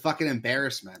it's a fucking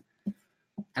embarrassment.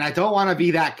 And I don't want to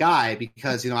be that guy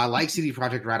because I like CD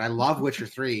Projekt Red, I love Witcher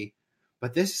 3,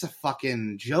 but this is a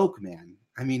fucking joke, man.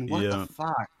 I mean, what the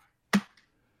fuck?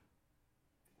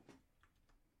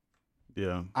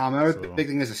 Yeah. Another big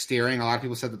thing is the steering. A lot of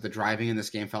people said that the driving in this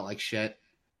game felt like shit.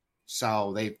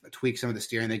 So they tweaked some of the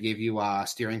steering. They gave you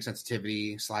steering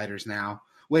sensitivity sliders now,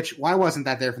 which why wasn't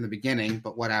that there from the beginning?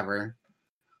 But whatever.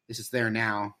 This is there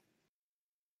now.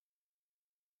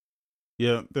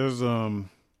 Yeah, there's I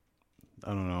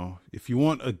don't know. If you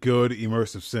want a good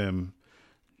immersive sim,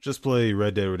 just play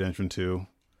Red Dead Redemption 2.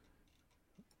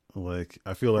 Like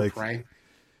I feel like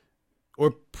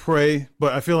Prey,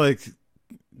 but I feel like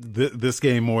this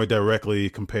game more directly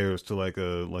compares to like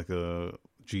a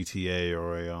GTA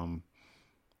or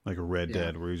a Red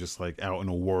Dead, where you're just like out in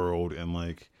a world and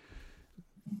like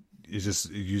you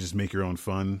just make your own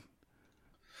fun.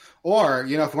 Or if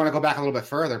you want to go back a little bit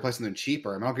further, play something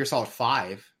cheaper. Metal Gear Solid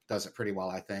 5 does it pretty well,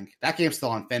 I think. That game's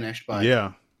still unfinished, but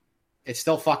it's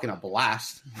still fucking a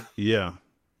blast. Yeah.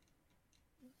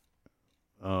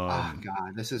 Oh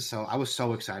god, I was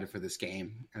so excited for this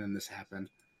game, and then this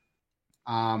happened.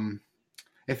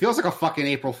 It feels like a fucking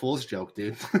April Fool's joke,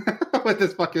 dude, with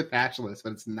this fucking patch list,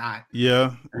 but it's not.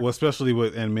 Yeah, well, especially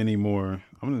with and many more.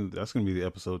 That's gonna be the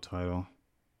episode title.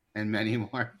 And many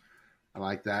more. I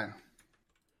like that.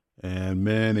 And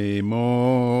many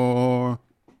more.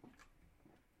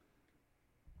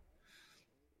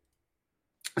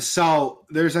 So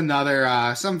there's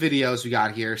another some videos we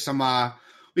got here.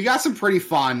 We got some pretty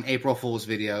fun April Fool's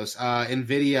videos.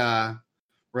 NVIDIA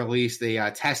released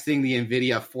a testing the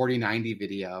NVIDIA 4090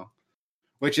 video,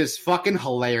 which is fucking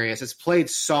hilarious. It's played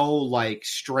so like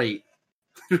straight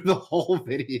through the whole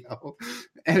video,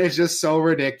 and it's just so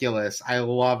ridiculous. I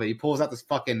love it. He pulls out this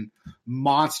fucking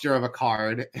monster of a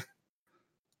card.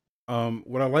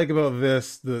 What I like about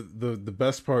this, the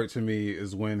best part to me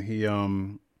is when he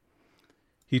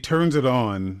turns it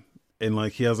on and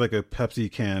like he has like a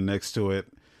Pepsi can next to it,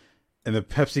 and the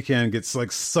Pepsi can gets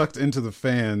like sucked into the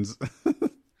fans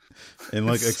and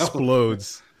like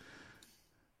explodes.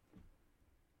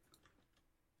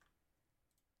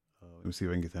 Let me see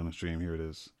if I can get that on the stream. Here it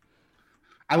is.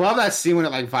 I love that scene when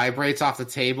it like vibrates off the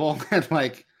table and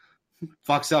like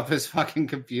fucks up his fucking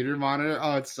computer monitor.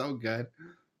 Oh, it's so good.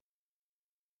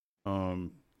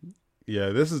 Yeah,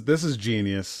 this is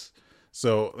genius.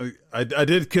 So I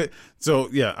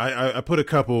put a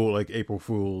couple like April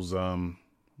Fools.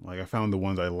 Like I found the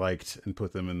ones I liked and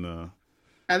put them in the.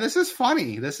 And this is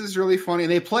funny. This is really funny.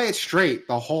 They play it straight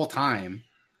the whole time.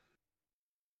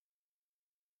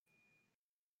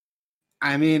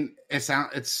 I mean,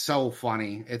 It's so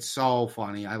funny. It's so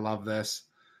funny. I love this.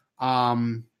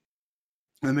 Then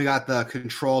we got the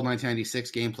Control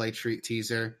 1996 gameplay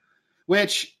teaser,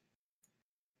 which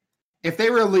if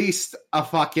they released a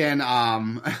fucking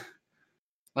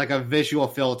like a visual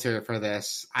filter for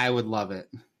this, I would love it.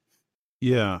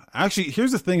 Yeah. Actually,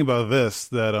 here's the thing about this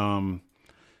that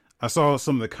I saw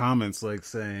some of the comments like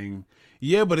saying,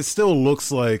 yeah, but it still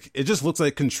looks like it just looks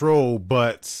like Control,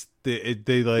 but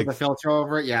they like the filter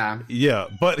over it. Yeah,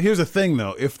 but here's the thing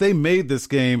though: if they made this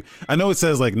game, I know it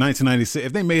says like 1996.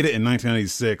 If they made it in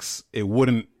 1996, it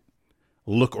wouldn't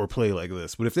look or play like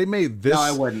this. But if they made this, no,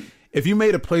 I wouldn't. If you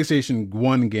made a PlayStation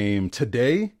 1 game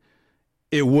today,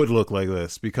 it would look like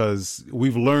this because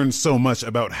we've learned so much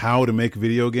about how to make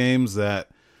video games that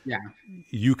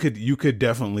you could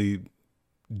definitely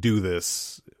do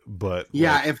this. But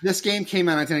yeah, if this game came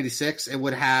out in 1996, it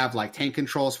would have like tank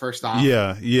controls first off.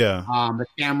 Yeah. The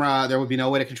camera, there would be no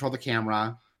way to control the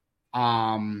camera.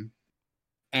 And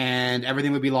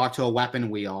everything would be locked to a weapon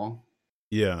wheel.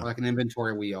 Yeah. Or like an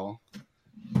inventory wheel.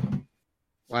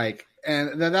 Like,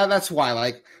 and that's why,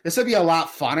 like, this would be a lot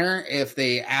funner if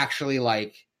they actually,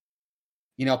 like,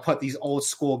 you know, put these old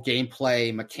school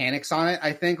gameplay mechanics on it,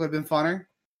 I think would have been funner.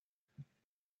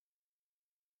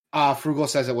 Frugal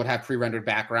says it would have pre-rendered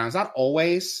backgrounds. Not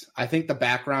always. I think the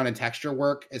background and texture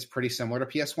work is pretty similar to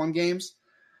PS1 games,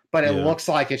 but it looks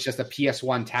like it's just a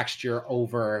PS1 texture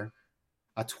over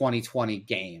a 2020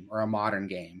 game or a modern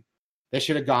game. They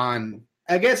should have gone.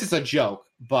 I guess it's a joke,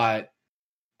 but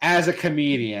as a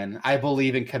comedian, I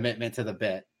believe in commitment to the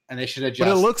bit, and they should have just.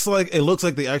 But it looks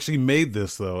like they actually made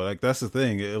this though. Like that's the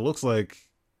thing. It looks like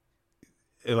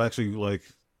it actually like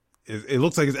it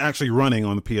looks like it's actually running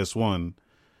on the PS1.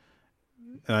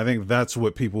 And I think that's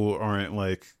what people aren't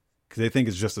like, because they think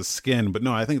it's just a skin. But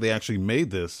no, I think they actually made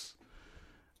this.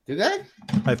 Did they?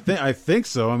 I think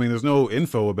so. I mean, there's no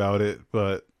info about it,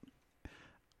 but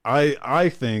I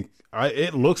think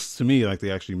it looks to me like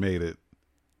they actually made it.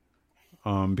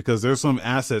 Because there's some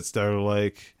assets that are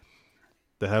like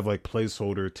that have like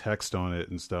placeholder text on it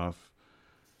and stuff.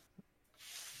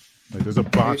 Like there's a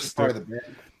box.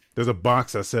 There's a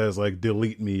box that says like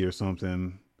 "delete me" or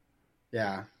something.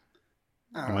 Yeah.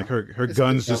 And like her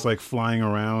gun's just like flying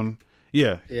around.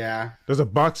 Yeah. There's a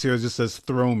box here that just says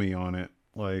 "throw me" on it,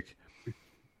 like,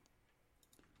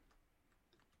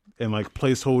 and like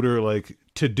placeholder like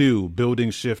to do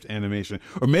building shift animation,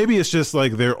 or maybe it's just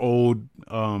like their old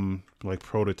like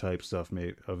prototype stuff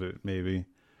made of it. Maybe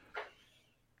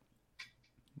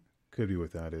could be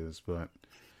what that is, but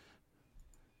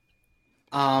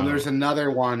there's another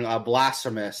one.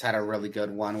 Blasphemous had a really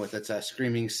good one with its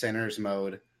Screaming Sinners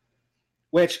mode.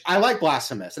 Which I like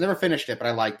Blasphemous. I never finished it, but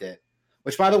I liked it.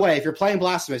 Which, by the way, if you're playing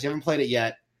Blasphemous, you haven't played it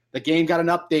yet, the game got an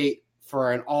update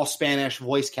for an all-Spanish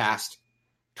voice cast.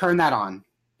 Turn that on.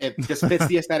 It just fits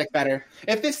the aesthetic better.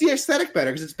 It fits the aesthetic better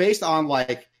because it's based on,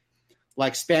 like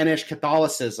Spanish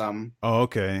Catholicism. Oh,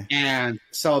 okay. And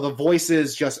so the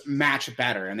voices just match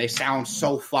better, and they sound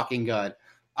so fucking good.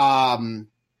 Team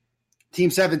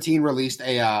 17 released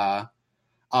a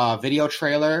video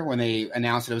trailer when they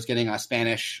announced that it was getting a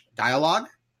Spanish dialogue,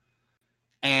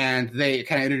 and they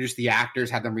kind of introduced the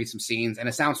actors, had them read some scenes, and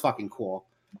it sounds fucking cool.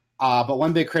 But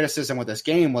one big criticism with this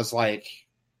game was like,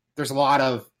 there's a lot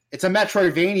of, it's a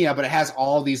Metroidvania, but it has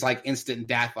all these like instant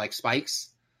death like spikes,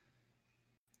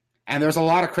 and there's a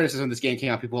lot of criticism when this game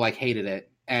came out. People like hated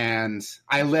it, and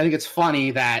I think it's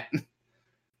funny that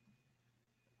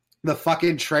the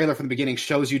fucking trailer from the beginning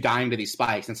shows you dying to these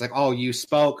spikes, and it's like, oh, you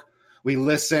spoke. We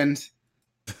listened.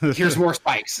 Here's more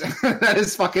spikes. That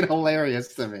is fucking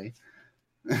hilarious to me.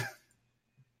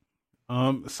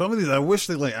 Some of these, I wish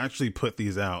they like actually put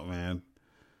these out, man.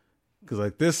 Because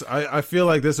like this, I feel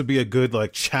like this would be a good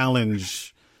like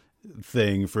challenge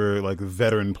thing for like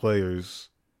veteran players.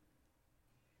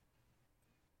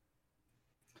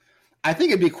 I think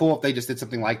it'd be cool if they just did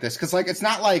something like this, because like it's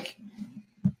not like.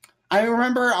 I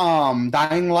remember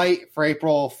Dying Light for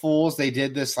April Fools. They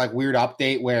did this like weird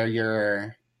update where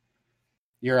your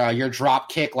drop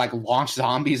kick like launched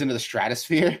zombies into the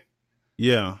stratosphere.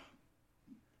 Yeah,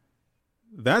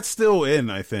 that's still in.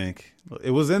 I think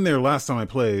it was in there last time I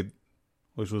played,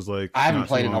 which was like I haven't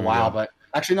played it in a while, but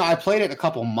actually no, I played it a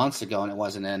couple months ago and it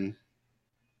wasn't in.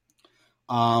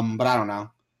 But I don't know.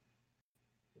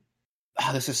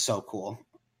 Oh, this is so cool.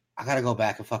 I gotta go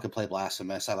back and fucking play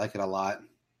Blasphemous. I like it a lot.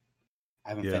 I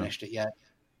haven't finished it yet.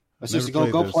 But seriously,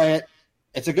 go play it.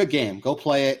 It's a good game. Go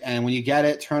play it, and when you get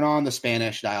it, turn on the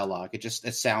Spanish dialogue.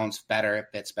 It sounds better. It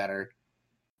fits better.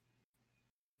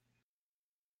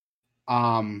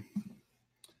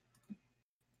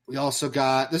 We also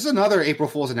got, this is another April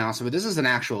Fool's announcement, but this is an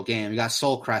actual game. We got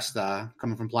Soul Cresta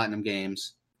coming from Platinum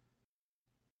Games,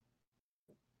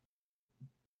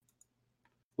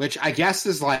 which I guess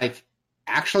is like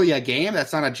actually a game.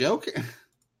 That's not a joke.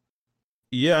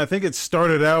 Yeah, I think it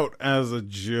started out as a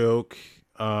joke,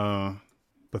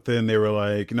 but then they were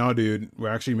like, "No, dude, we're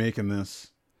actually making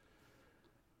this."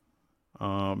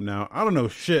 Now I don't know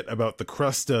shit about the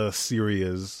Cresta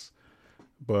series,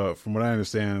 but from what I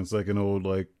understand, it's like an old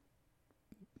like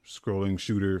scrolling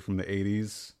shooter from the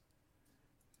 80s,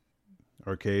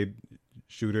 arcade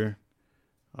shooter.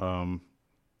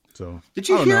 So did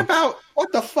you hear about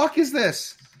what the fuck is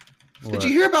this? What? Did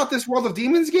you hear about this World of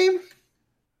Demons game?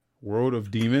 World of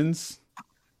Demons?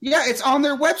 Yeah, it's on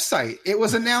their website. It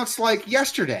was announced like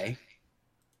yesterday.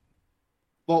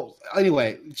 Well,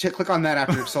 anyway, click on that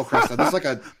after Soul Cresta. This is like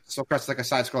a Soul Cresta is like a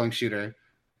side-scrolling shooter.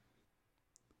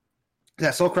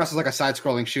 Yeah, Soul Cresta is like a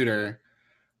side-scrolling shooter.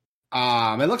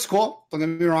 It looks cool. Don't get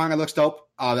me wrong, it looks dope.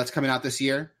 That's coming out this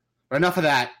year. But enough of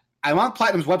that. I'm on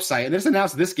Platinum's website, and they just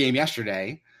announced this game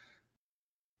yesterday,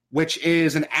 which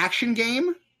is an action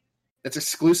game that's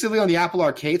exclusively on the Apple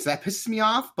Arcade, so that pisses me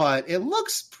off, but it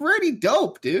looks pretty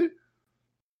dope, dude.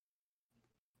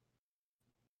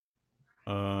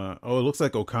 It looks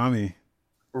like Okami.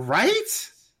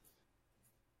 Right?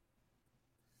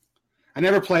 I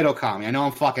never played Okami. I know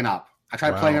I'm fucking up. I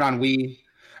tried playing it on Wii.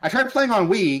 I tried playing on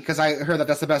Wii because I heard that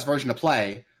that's the best version to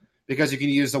play because you can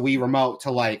use the Wii remote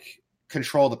to, like,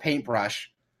 control the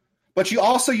paintbrush. But you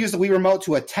also use the Wii remote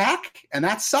to attack, and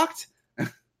that sucked.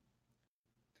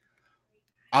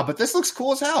 But this looks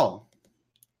cool as hell.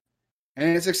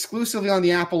 And it's exclusively on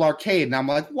the Apple Arcade. And I'm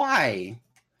like, why?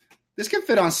 This can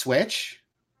fit on Switch.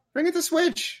 Bring it to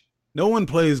Switch. No one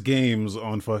plays games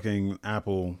on fucking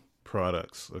Apple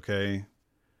products, okay?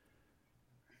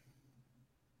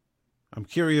 I'm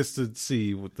curious to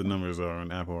see what the numbers are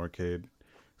on Apple Arcade.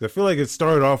 I feel like it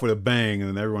started off with a bang and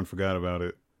then everyone forgot about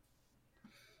it.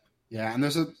 Yeah, and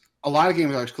there's a lot of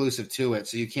games are exclusive to it,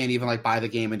 so you can't even like buy the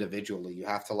game individually. You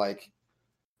have to like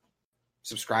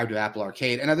subscribe to Apple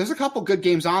Arcade. And there's a couple good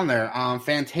games on there.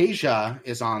 Fantasia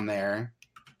is on there.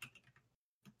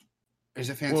 Is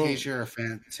it Fantasia or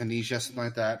Fantasia, something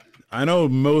like that? I know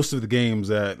most of the games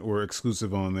that were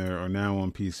exclusive on there are now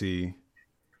on PC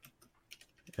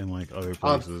and like other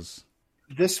places.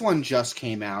 This one just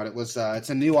came out. It was it's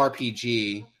a new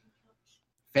RPG,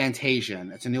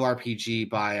 Fantasian. It's a new RPG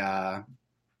by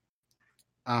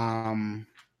I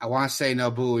want to say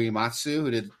Nobuo Uematsu,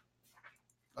 who did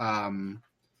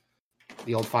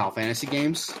the old Final Fantasy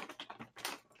games.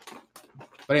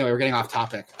 But anyway, we're getting off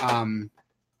topic.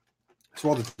 This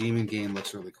World of Demon game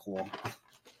looks really cool.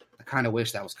 I kind of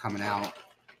wish that was coming out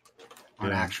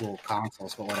on actual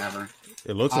consoles, but whatever.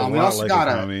 It looks a lot like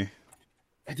Okami.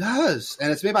 It does, and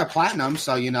it's made by Platinum,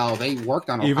 so you know they worked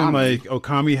on Okami. Even like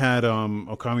Okami had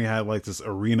like this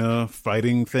arena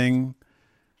fighting thing,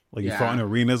 like you fought in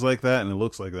arenas like that, and it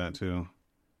looks like that too.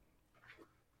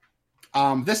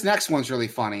 This next one's really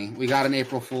funny. We got an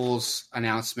April Fool's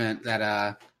announcement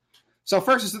that so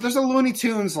first there's a Looney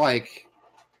Tunes like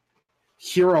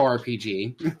hero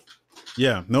RPG.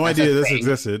 Yeah, no idea this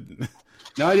existed.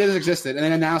 No idea this existed, and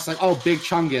then announced like, oh, Big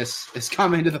Chungus is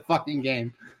coming to the fucking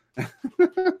game.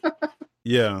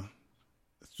 Yeah,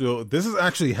 so this is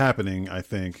actually happening. I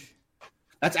think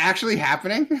that's actually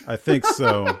happening. I think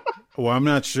so. Well, I'm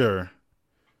not sure.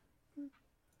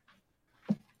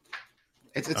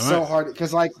 It's so hard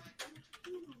because like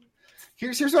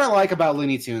here's what I like about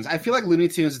Looney Tunes. I feel like Looney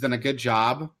Tunes has done a good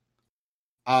job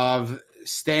of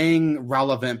staying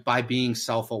relevant by being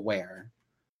self-aware.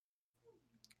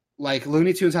 Like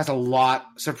Looney Tunes has a lot.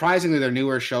 Surprisingly, their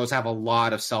newer shows have a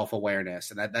lot of self-awareness,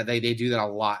 and that they do that a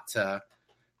lot to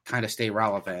kind of stay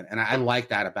relevant. And I like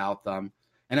that about them.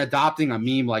 And adopting a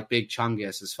meme like Big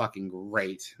Chungus is fucking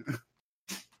great.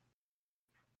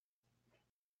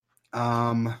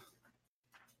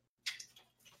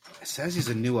 It says he's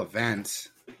a new event.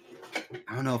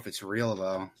 I don't know if it's real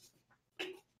though.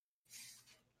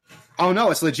 Oh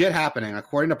no, it's legit happening.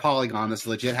 According to Polygon, this is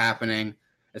legit happening.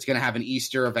 It's going to have an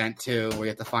Easter event, too, where you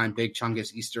have to find Big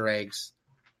Chungus Easter eggs.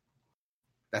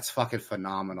 That's fucking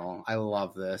phenomenal. I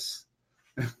love this.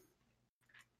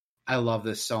 I love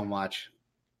this so much.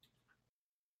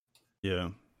 Yeah.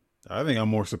 I think I'm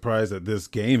more surprised that this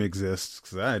game exists,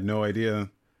 because I had no idea.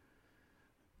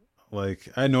 Like,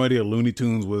 I had no idea Looney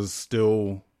Tunes was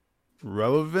still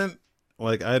relevant.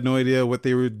 Like, I had no idea what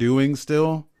they were doing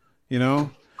still, you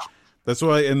know? That's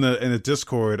why in the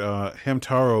Discord,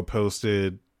 Hamtaro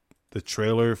posted the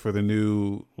trailer for the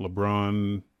new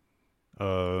LeBron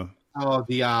the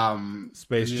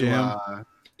Space Jam.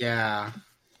 Yeah.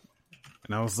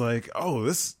 and I was like, "Oh,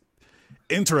 this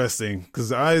interesting,"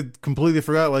 because I completely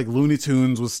forgot like Looney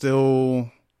Tunes was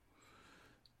still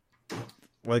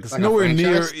like it's Like nowhere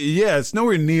near. Yeah, it's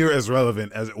nowhere near as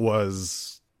relevant as it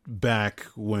was back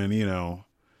when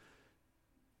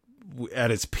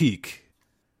at its peak.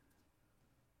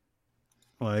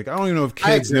 Like I don't even know if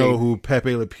kids know who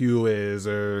Pepe Le Pew is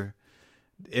or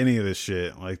any of this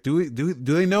shit. Like, do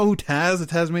they know who Taz the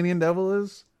Tasmanian Devil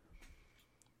is?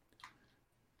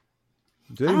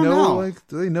 Do they know? Like,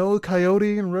 do they know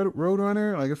Coyote and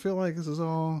Roadrunner? Like, I feel like this is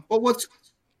all. Well, what's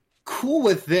cool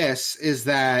with this is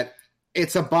that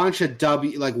it's a bunch of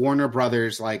Warner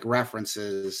Brothers like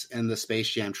references in the Space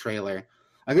Jam trailer.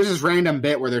 Like, there's this random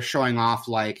bit where they're showing off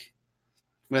like,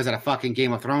 what is it, a fucking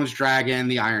Game of Thrones dragon,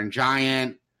 the Iron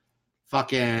Giant,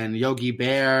 fucking Yogi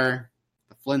Bear,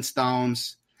 the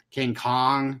Flintstones, King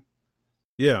Kong.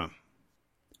 Yeah.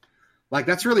 Like,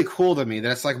 that's really cool to me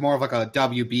that it's like more of like a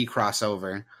WB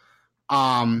crossover.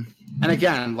 And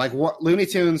again, like Looney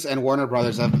Tunes and Warner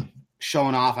Brothers have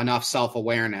shown off enough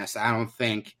self-awareness. I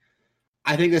think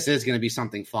this is going to be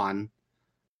something fun.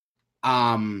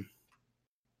 I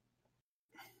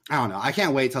don't know. I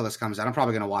can't wait till this comes out. I'm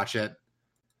probably going to watch it.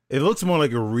 It looks more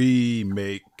like a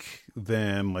remake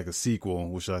than like a sequel,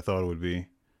 which I thought it would be.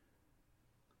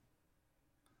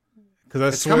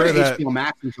 Because it's coming to HBO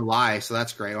Max in July, so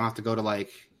that's great. I don't have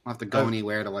to go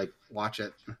anywhere to like watch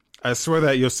it. I swear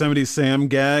that Yosemite Sam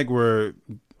gag where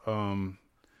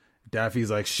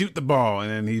Daffy's like, shoot the ball, and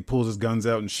then he pulls his guns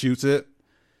out and shoots it.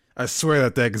 I swear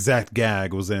that exact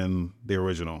gag was in the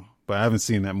original, but I haven't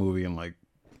seen that movie in like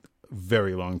a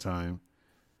very long time.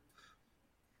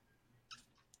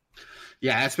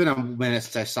 Yeah, it's been a minute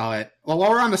since I saw it. Well, while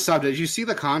we're on the subject, did you see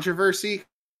the controversy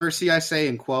I say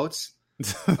in quotes,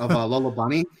 of Lola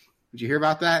Bunny? Did you hear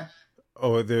about that?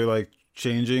 Oh, they're like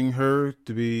changing her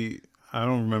to be, I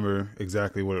don't remember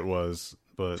exactly what it was,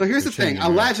 but so here's the thing.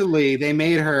 Allegedly, they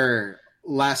made her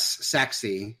less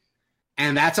sexy,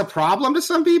 and that's a problem to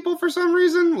some people for some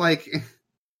reason. Like,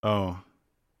 oh,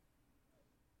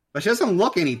 but she doesn't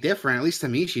look any different. At least to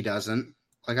me, she doesn't.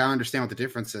 Like, I don't understand what the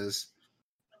difference is.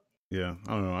 Yeah,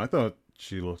 I don't know. I thought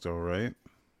she looked all right.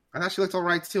 I thought she looked all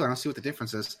right too. I don't see what the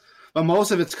difference is. But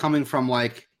most of it's coming from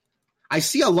like, I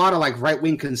see a lot of like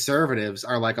right-wing conservatives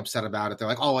are like upset about it. They're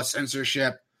like, oh, it's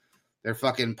censorship. They're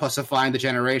fucking pussifying the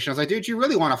generation. I was like, dude, you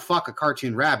really want to fuck a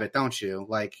cartoon rabbit, don't you?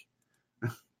 Like,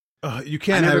 you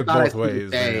can't have it both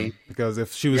ways, man. Because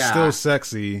if she was still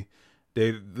sexy,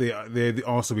 they'd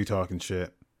also be talking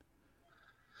shit.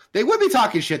 They would be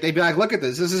talking shit. They'd be like, look at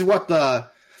this. This is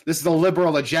the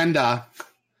liberal agenda.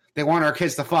 They want our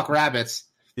kids to fuck rabbits.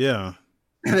 Yeah.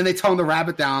 And then they tone the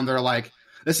rabbit down. They're like,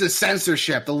 this is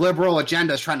censorship. The liberal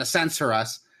agenda is trying to censor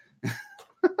us.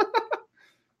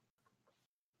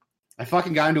 I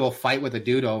fucking got into a fight with a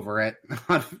dude over it.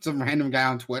 Some random guy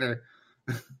on Twitter.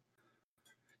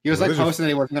 He was posting that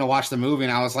he wasn't going to watch the movie.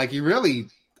 And I was like,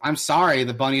 I'm sorry.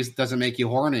 The bunnies doesn't make you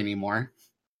horny anymore.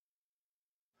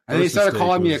 And then he started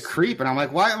calling me a creep. And I'm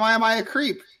like, why am I a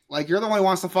creep? Like, you're the one who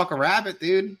wants to fuck a rabbit,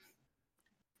 dude.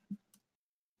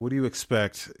 What do you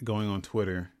expect going on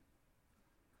Twitter?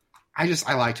 I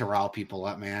like to rile people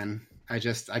up, man. I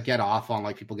get off on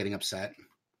like people getting upset.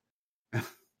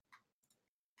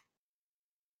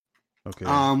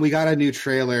 Okay. We got a new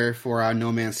trailer for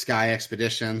No Man's Sky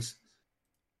Expeditions.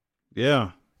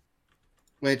 Yeah.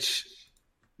 Which,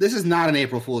 this is not an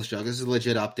April Fool's joke. This is a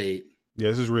legit update. Yeah,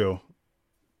 this is real.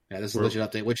 Yeah, this is a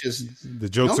legit update, which is... The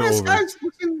jokes are over.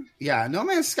 No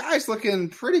Man's Sky's looking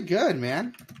pretty good,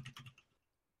 man.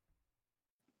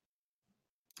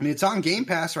 I mean, it's on Game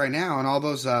Pass right now, and all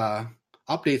those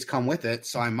updates come with it,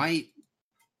 so I might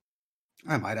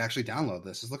actually download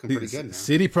this. It's looking pretty good now.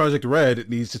 CD Projekt Red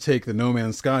needs to take the No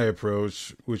Man's Sky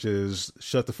approach, which is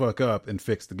shut the fuck up and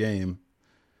fix the game.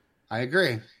 I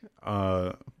agree.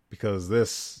 Because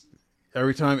this...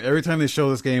 Every time they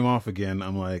show this game off again,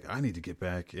 I'm like, I need to get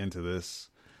back into this.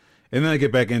 And then I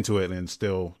get back into it, and it's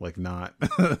still like not.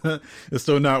 It's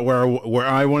still not where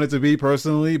I want it to be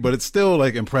personally, but it's still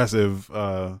like impressive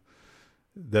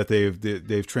that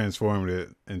they've transformed it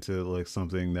into like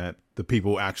something that the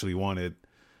people actually wanted.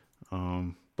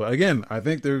 But again, I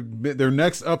think their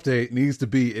next update needs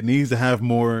to have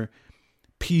more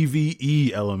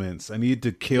PvE elements. I need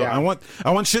to kill. Yeah.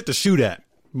 I want shit to shoot at,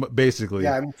 basically.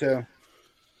 Yeah, me too.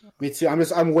 Me too.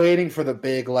 I'm waiting for the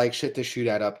big like shit to shoot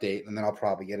at update, and then I'll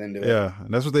probably get into it. Yeah,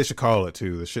 and that's what they should call it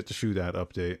too, the shit to shoot at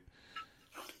update.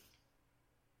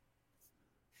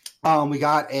 We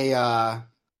got a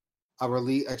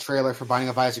trailer for Binding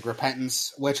of Isaac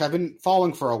Repentance, which I've been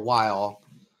following for a while.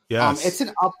 Yes. It's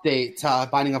an update to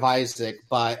Binding of Isaac,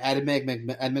 but Edmund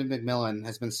McMillan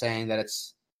has been saying that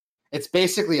it's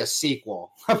basically a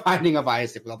sequel of Binding of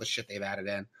Isaac with all the shit they've added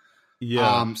in.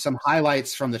 Yeah. Some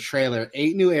highlights from the trailer: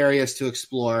 8 new areas to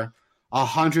explore,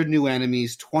 100 new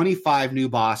enemies, 25 new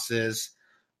bosses,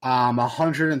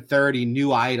 130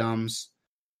 new items,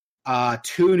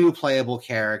 2 new playable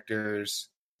characters,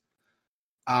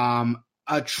 a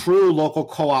true local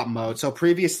co-op mode. So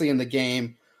previously in the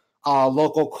game,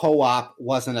 local co-op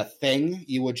wasn't a thing.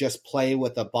 You would just play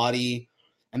with a buddy,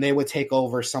 and they would take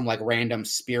over some like random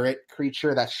spirit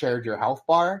creature that shared your health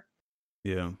bar.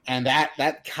 Yeah. And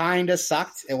that kind of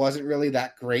sucked. It wasn't really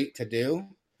that great to do.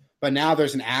 But now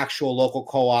there's an actual local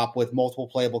co-op with multiple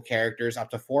playable characters,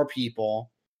 up to 4 people.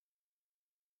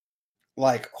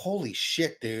 Like, holy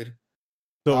shit, dude.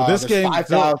 So this game,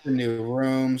 5,000 new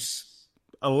rooms.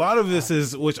 A lot of this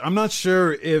is, which I'm not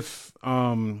sure if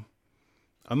you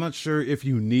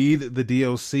need the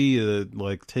DLC to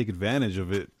like take advantage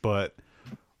of it, but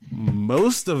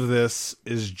most of this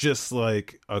is just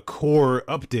like a core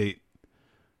update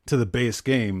to the base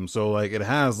game. So like it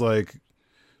has like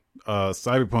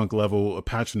Cyberpunk level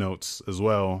patch notes as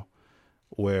well,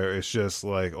 where it's just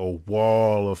like a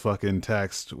wall of fucking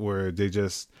text where they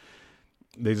just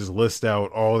list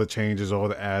out all the changes, all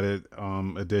the added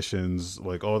additions,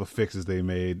 like all the fixes they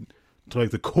made to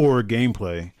like the core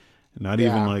gameplay, not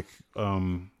even like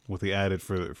what they added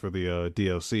for the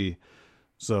DLC.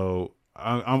 So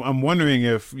I'm wondering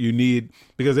if you need,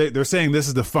 because they're saying this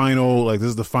is the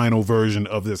final version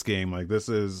of this game. Like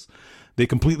they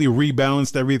completely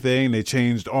rebalanced everything. They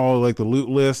changed all like the loot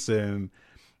lists and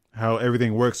how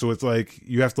everything works. So it's like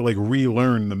you have to like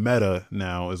relearn the meta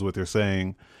now, is what they're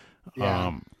saying.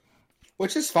 Yeah.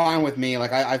 Which is fine with me.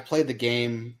 Like I've played the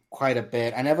game quite a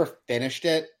bit. I never finished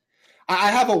it.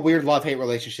 I have a weird love-hate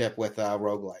relationship with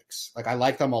roguelikes. Like I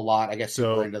like them a lot. I get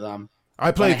super into them.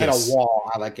 I played when I hit a wall,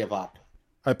 I like give up.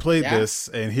 I played this,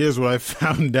 and here's what I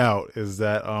found out is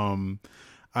that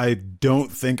I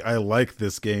don't think I like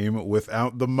this game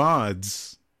without the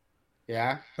mods.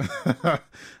 Yeah. What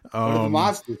do the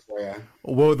mods do for you?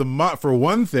 Well, for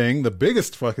one thing, the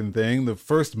biggest fucking thing, the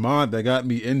first mod that got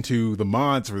me into the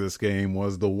mods for this game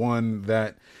was the one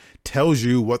that tells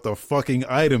you what the fucking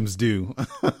items do.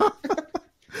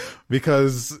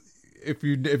 Because if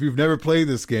you've never played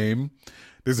this game,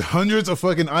 there's hundreds of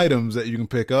fucking items that you can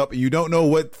pick up, and you don't know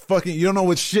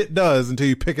what shit does until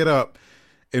you pick it up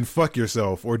and fuck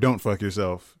yourself or don't fuck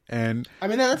yourself. And I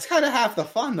mean, that's kind of half the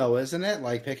fun, though, isn't it?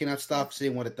 Like picking up stuff,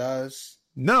 seeing what it does.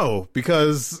 No,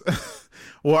 because,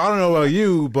 well, I don't know about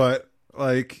you, but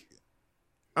like,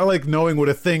 I like knowing what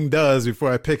a thing does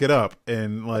before I pick it up,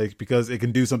 and like because it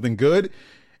can do something good,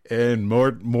 and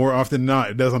more often than not,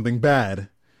 it does something bad.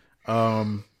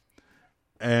 And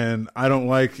I don't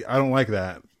like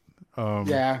that.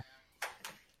 Yeah.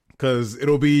 Because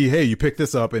it'll be, hey, you pick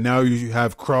this up, and now you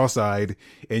have cross-eyed,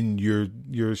 and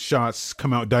your shots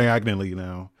come out diagonally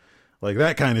now, like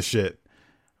that kind of shit.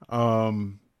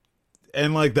 And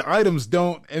like the items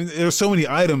don't, and there's so many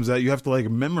items that you have to like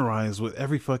memorize what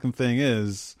every fucking thing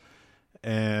is,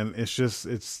 and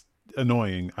it's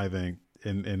annoying. I think,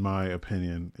 in my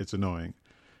opinion, it's annoying.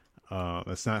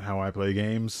 That's not how I play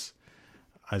games.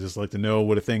 I just like to know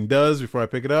what a thing does before I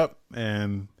pick it up,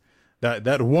 and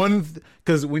that one,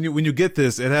 because when you get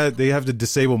this, they have to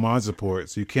disable mod support,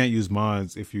 so you can't use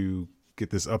mods if you get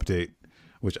this update,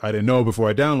 which I didn't know before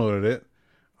I downloaded it.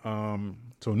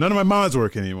 So none of my mods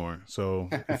work anymore. So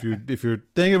if you're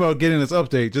thinking about getting this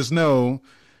update, just know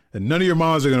that none of your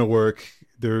mods are going to work.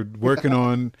 They're working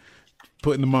on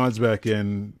putting the mods back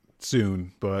in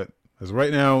soon, but as of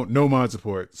right now, no mod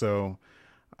support. So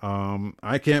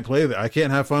I can't play that. I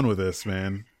can't have fun with this,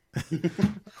 man.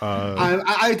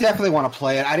 I definitely want to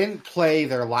play it. I didn't play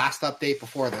their last update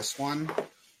before this one,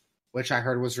 which I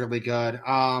heard was really good.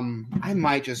 I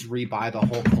might just rebuy the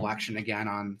whole collection again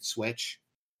on Switch.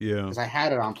 Yeah, because I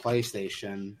had it on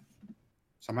PlayStation,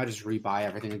 so I might just rebuy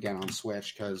everything again on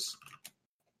Switch, because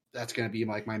that's going to be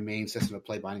like my main system to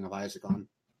play Binding of Isaac on.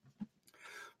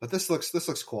 But this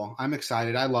looks cool. I'm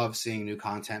excited. I love seeing new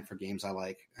content for games I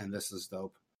like, and this is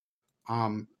dope.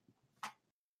 Another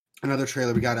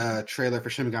trailer. We got a trailer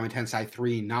for Shin Megami Tensei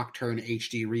 3 Nocturne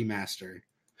HD Remaster.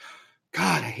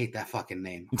 God, I hate that fucking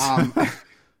name.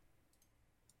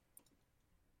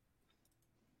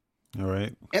 All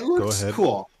right. It looks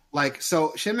cool. Like,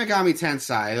 so Shin Megami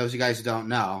Tensei, those of you guys who don't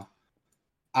know,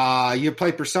 you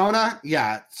play Persona?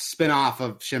 Yeah, spin-off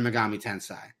of Shin Megami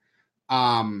Tensei.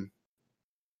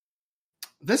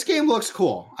 This game looks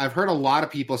cool. I've heard a lot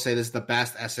of people say this is the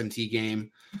best SMT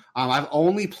game. I've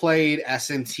only played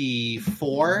SMT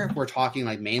 4. We're talking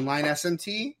like mainline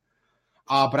SMT.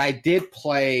 But I did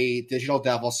play Digital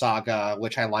Devil Saga,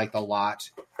 which I liked a lot,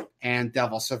 and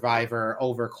Devil Survivor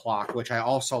Overclock, which I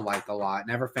also liked a lot.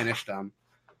 Never finished them.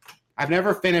 I've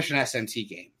never finished an SMT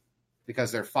game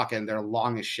because they're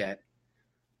long as shit.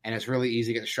 And it's really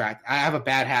easy to get distracted. I have a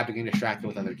bad habit of getting distracted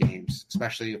with other games,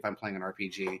 especially if I'm playing an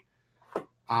RPG.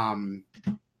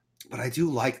 But I do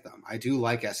like them. I do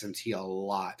like SMT a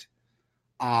lot.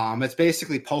 It's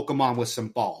basically Pokemon with some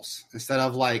balls. Instead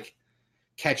of like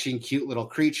catching cute little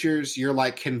creatures, you're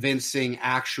like convincing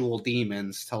actual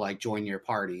demons to like join your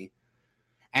party.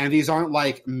 And these aren't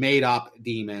like made up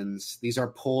demons. These are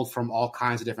pulled from all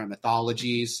kinds of different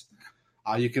mythologies.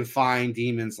 You can find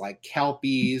demons like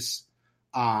Kelpies,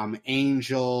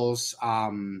 angels,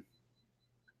 you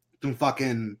can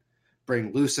fucking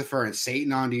bring Lucifer and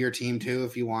Satan onto your team too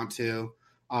if you want to.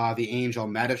 The angel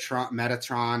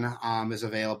Metatron is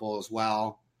available as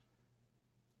well.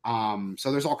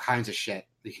 So there's all kinds of shit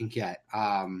you can get.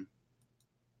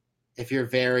 If you're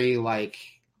very like,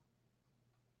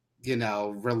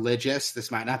 religious,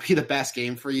 this might not be the best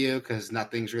game for you because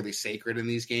nothing's really sacred in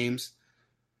these games.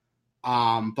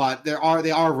 But they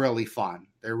are really fun.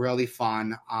 They're really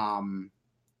fun.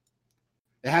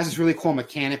 It has this really cool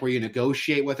mechanic where you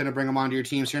negotiate with them to bring them onto your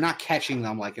team. So you're not catching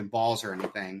them like in balls or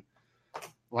anything.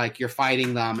 Like you're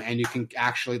fighting them and you can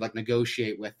actually like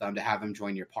negotiate with them to have them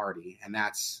join your party. And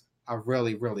that's a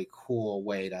really, really cool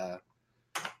way to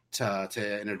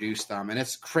introduce them. And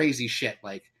it's crazy shit.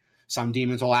 Like some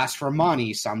demons will ask for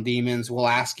money. Some demons will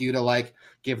ask you to like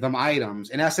give them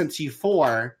items. In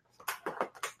SMT4,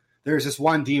 there's this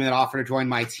one demon that offered to join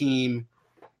my team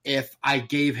if I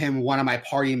gave him one of my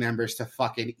party members to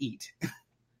fucking eat.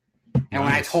 And nice.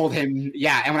 When I told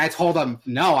him,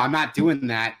 no, I'm not doing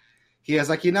that, he was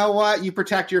like, you know what? You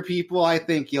protect your people. I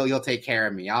think you'll take care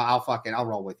of me. I'll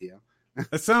roll with you.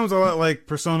 It sounds a lot like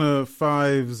Persona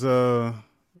 5's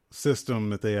system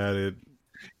that they added.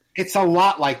 It's a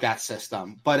lot like that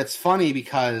system, but it's funny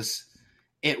because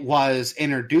it was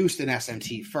introduced in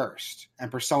SMT first, and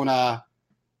Persona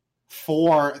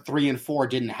 4, 3, and 4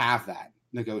 didn't have that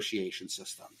negotiation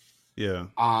system. Yeah.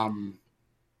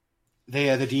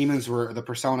 The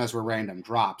personas were random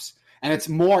drops, and it's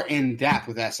more in depth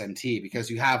with SMT because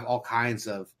you have all kinds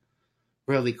of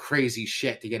really crazy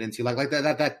shit to get into. Like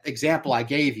that example I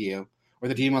gave you where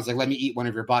the demon was like, let me eat one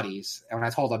of your buddies. And when I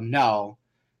told him no,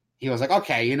 he was like,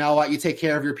 okay, you know what? You take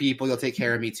care of your people. You'll take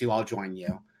care of me too. I'll join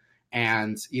you.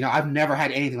 And, I've never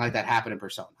had anything like that happen in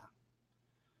Persona.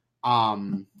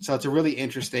 So it's a really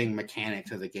interesting mechanic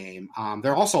to the game.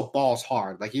 They're also balls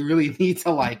hard. Like you really need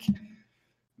to like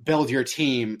build your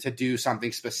team to do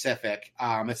something specific.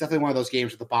 It's definitely one of those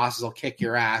games where the bosses will kick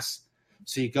your ass.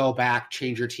 So you go back,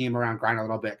 change your team around, grind a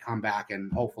little bit, come back,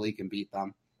 and hopefully you can beat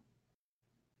them.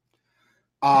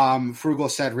 Frugal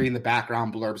said reading the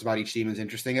background blurbs about each demon is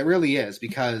interesting. It really is,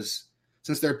 because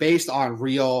since they're based on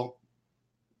real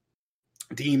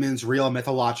demons, real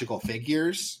mythological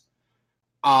figures,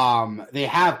 they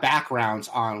have backgrounds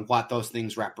on what those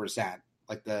things represent,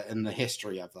 like in the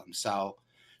history of them. So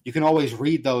you can always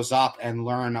read those up and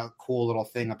learn a cool little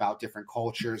thing about different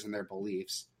cultures and their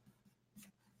beliefs.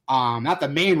 Not the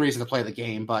main reason to play the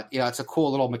game, but it's a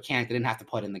cool little mechanic they didn't have to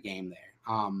put in the game there.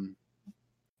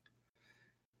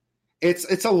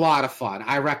 It's a lot of fun.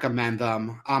 I recommend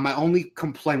them. My only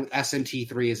complaint with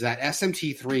SMT3 is that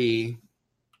SMT3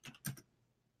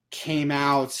 came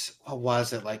out, what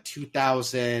was it, like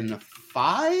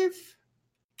 2005?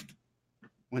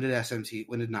 When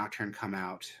did Nocturne come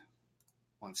out?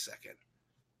 1 second.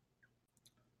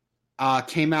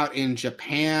 Came out in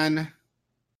Japan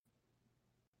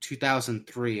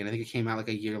 2003, and I think it came out like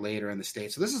a year later in the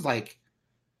States. So this is like,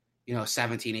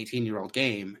 17, 18-year-old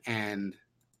game, and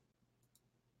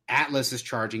Atlas is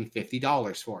charging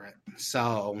 $50 for it.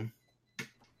 So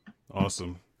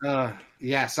awesome.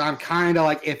 Yeah, so I'm kind of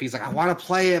like iffy. He's like, I want to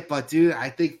play it, but dude, I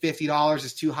think $50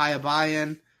 is too high a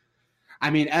buy-in. I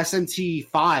mean, SMT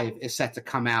 5 is set to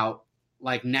come out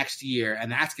like next year,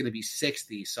 and that's going to be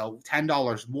 $60. So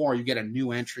 $10 more, you get a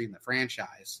new entry in the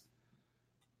franchise.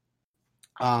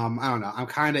 I don't know. I'm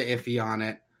kind of iffy on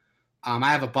it.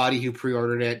 I have a buddy who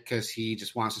pre-ordered it because he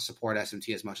just wants to support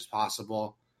SMT as much as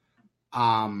possible.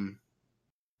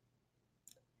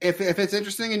 If it's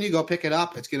interesting and you go pick it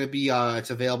up, it's going to be it's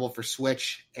available for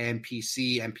Switch and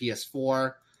PC and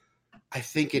PS4. I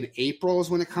think in April is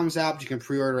when it comes out, but you can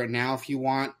pre-order it now if you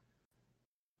want.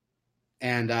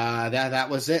 And that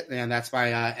was it, and that's my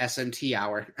SMT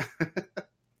hour.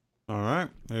 All right,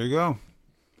 there you go.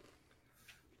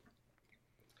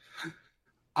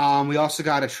 We also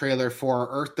got a trailer for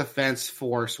Earth Defense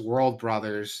Force World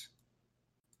Brothers.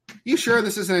 You sure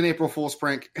this isn't an April Fool's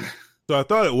prank? So I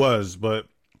thought it was, but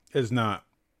it's not.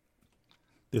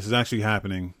 This is actually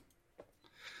happening.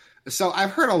 So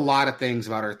I've heard a lot of things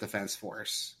about Earth Defense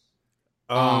Force.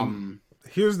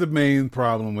 Here's the main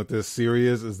problem with this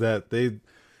series is that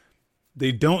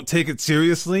they don't take it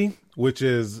seriously, which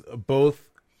is both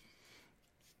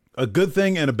a good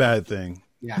thing and a bad thing.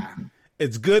 Yeah.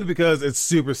 It's good because it's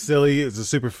super silly. It's a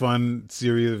super fun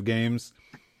series of games.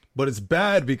 But it's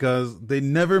bad because they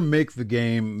never make the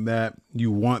game that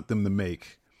you want them to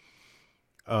make.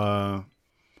 And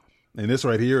this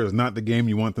right here is not the game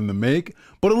you want them to make,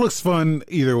 but it looks fun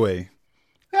either way.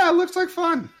 Yeah, it looks like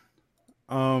fun.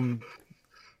 I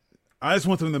just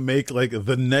want them to make like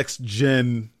the next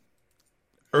gen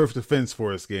Earth Defense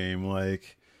Force game,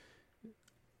 like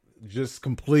just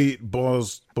complete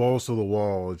balls to the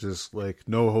wall, just like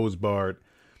no hose barred,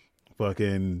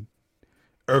 fucking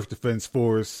Earth Defense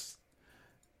Force,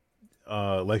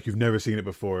 like you've never seen it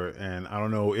before. And I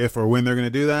don't know if or when they're gonna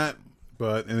do that,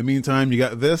 but in the meantime, you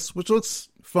got this, which looks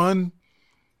fun.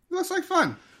 It looks like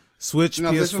fun. Switch,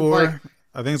 PS4.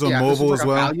 I think it's on mobile as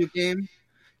well. Value game.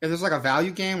 If there's like a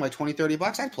value game, like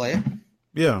 $20-$30, I'd play it.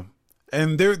 Yeah,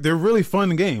 and they're really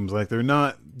fun games. Like they're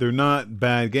not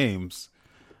bad games.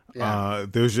 Yeah.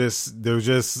 They're just they're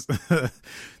just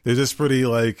pretty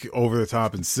like over the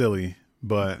top and silly,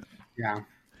 but yeah,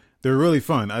 they're really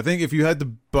fun. I think if you had to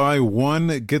buy one,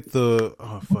 get the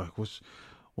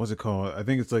what's it called? I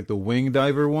think it's like the Wing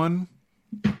Diver one.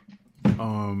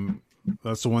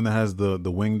 That's the one that has the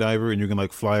wing diver, and you can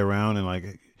like fly around, and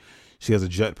like she has a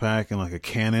jetpack and like a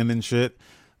cannon and shit.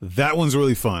 That one's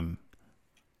really fun.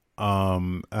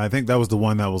 I think that was the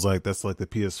one that was like that's like the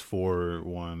PS4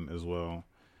 one as well.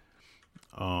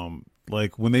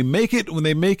 Like when they make it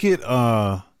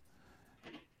oh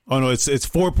no, it's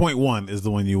 4.1 is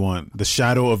the one you want. The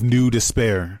Shadow of New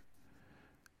Despair.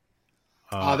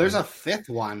 There's a fifth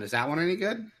one. Is that one any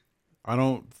good? I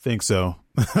don't think so.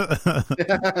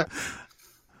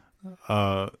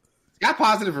 Got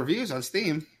positive reviews on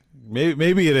Steam.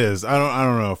 Maybe it is. I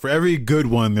don't know. For every good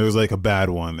one, there's like a bad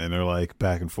one, and they're like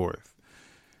back and forth.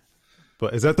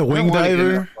 But is that the Wing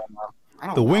Diver?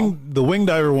 The Wing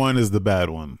Diver one is the bad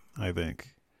one, I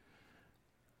think.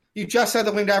 You just said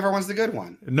the Wing Diver one's the good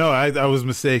one. No, I was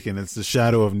mistaken. It's the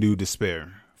Shadow of New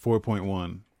Despair,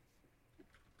 4.1.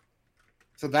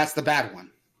 So that's the bad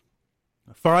one.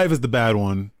 5 is the bad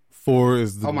one. 4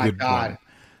 is the good one. Oh my god!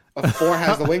 But 4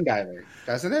 has the Wing Diver,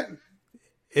 doesn't it?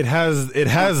 It has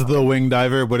the Wing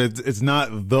Diver, but it's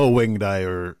not the Wing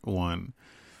Diver one.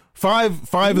 5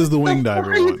 is the Wing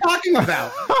Diver one. What are you talking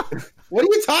about? What are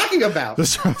you talking about? All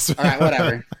right,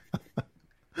 whatever.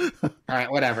 All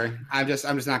right, whatever. I'm just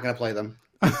not going to play them.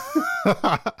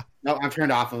 No, I'm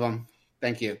turned off of them.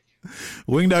 Thank you.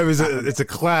 Wing Diver it's a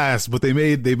class, but they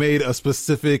made a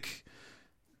specific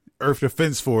Earth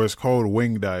Defense Force called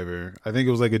Wing Diver. I think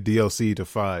it was like a DLC to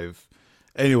 5.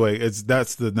 Anyway,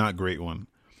 that's the not great one.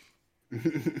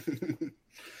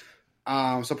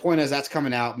 So point is that's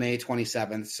coming out May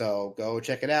 27th. So go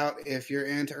check it out if you're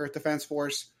into Earth Defense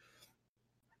Force.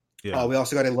 Yeah. We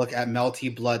also got to look at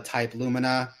Melty Blood Type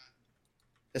Lumina.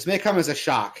 This may come as a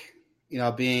shock,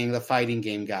 being the fighting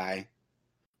game guy,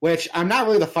 which I'm not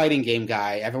really the fighting game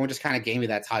guy. Everyone just kind of gave me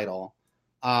that title.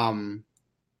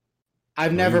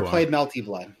 I've never played Melty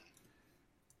Blood.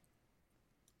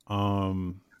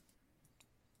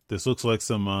 This looks like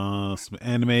some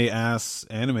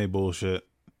anime bullshit.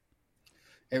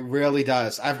 It really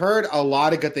does. I've heard a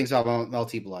lot of good things about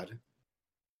Melty Blood.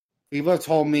 People have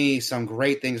told me some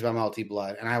great things about Melty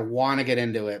Blood, and I want to get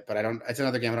into it, but I don't. It's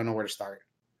another game I don't know where to start.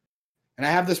 And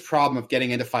I have this problem of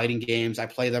getting into fighting games. I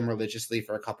play them religiously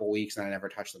for a couple weeks, and I never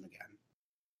touch them again.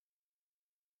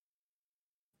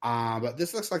 But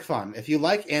this looks like fun. If you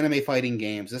like anime fighting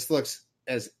games, this looks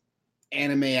as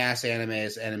anime as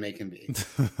anime can be.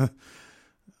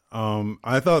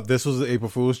 I thought this was an April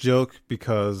Fool's joke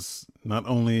because not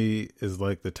only is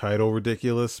like the title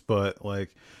ridiculous, but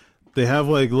like they have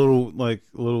like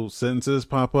little sentences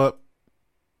pop up,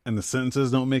 and the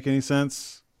sentences don't make any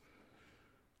sense.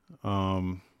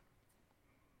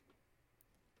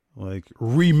 Like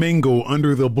remingle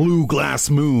under the blue glass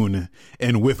moon,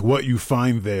 and with what you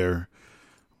find there.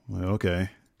 Well, okay.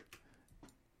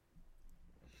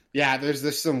 Yeah,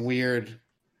 there's some weird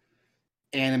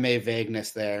anime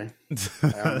vagueness there. I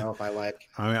don't know if I like.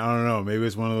 I mean, I don't know. Maybe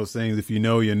it's one of those things. If you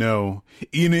know, you know.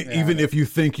 Even if you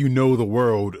think you know the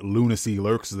world, lunacy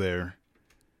lurks there.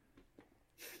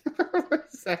 What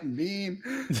does that mean?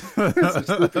 Some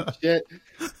stupid shit.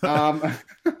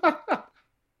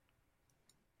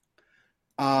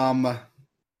 So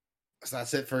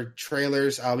that's it for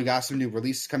trailers. We got some new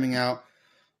releases coming out.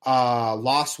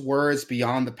 Lost Words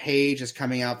Beyond the Page is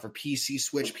coming out for PC,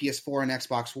 Switch, PS4, and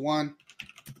Xbox One.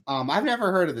 I've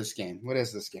never heard of this game. What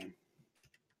is this game?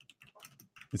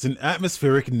 It's an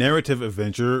atmospheric narrative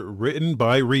adventure written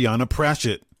by Rihanna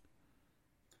Pratchett.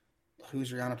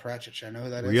 Who's Rihanna Pratchett? Should I know who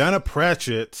that is? Rihanna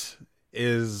Pratchett I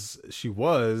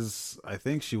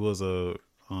think she was a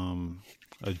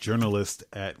journalist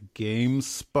at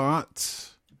GameSpot.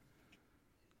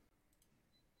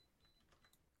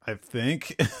 I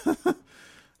think.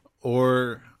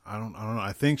 Or I don't know.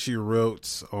 I think she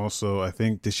wrote also,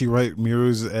 did she write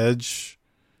Mirror's Edge?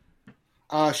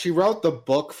 She wrote the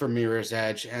book for Mirror's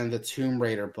Edge and the Tomb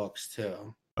Raider books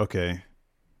too. Okay.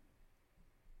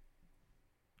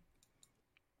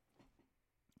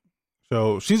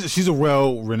 So she's a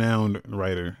well-renowned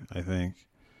writer, I think.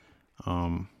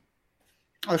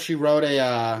 She wrote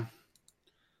a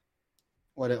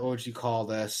what would you call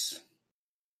this?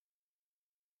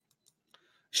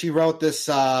 She wrote this.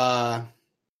 I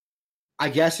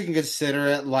guess you can consider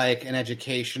it like an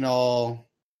educational,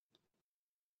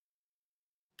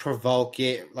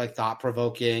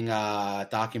 thought-provoking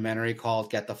documentary called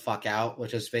 "Get the Fuck Out,"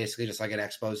 which is basically just like an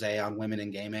expose on women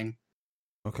in gaming.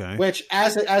 Okay. Which,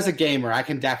 as a gamer, I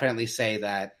can definitely say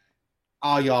that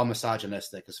all y'all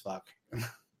misogynistic as fuck.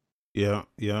 Yeah.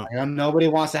 Nobody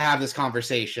wants to have this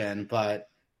conversation, but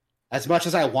as much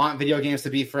as I want video games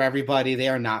to be for everybody, they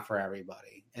are not for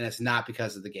everybody, and it's not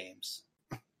because of the games.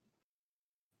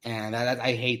 And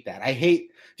I hate that.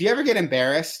 Do you ever get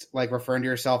embarrassed, like referring to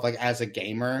yourself like as a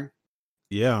gamer?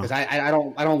 Yeah. Because I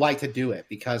don't like to do it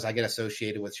because I get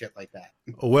associated with shit like that.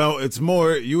 Well, it's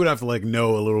more, you would have to like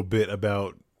know a little bit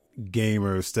about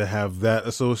gamers to have that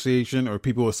association, or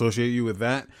people associate you with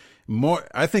that. More,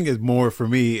 I think it's more for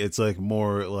me. It's like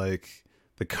more like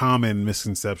the common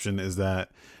misconception is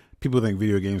that people think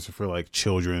video games are for like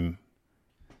children.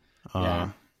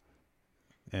 And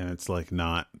it's like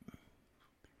not.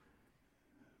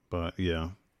 But yeah.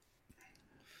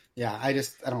 Yeah, I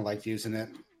don't like using it.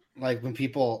 Like when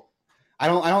people, I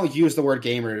don't use the word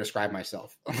gamer to describe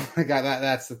myself. Like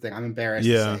that's the thing. I'm embarrassed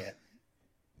to say it.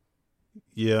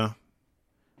 Yeah.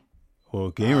 Well,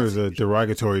 gamer is a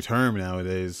derogatory term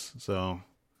nowadays, so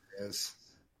it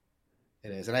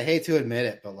is, and I hate to admit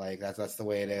it, but like that's the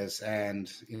way it is.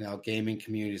 And gaming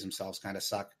communities themselves kind of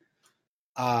suck.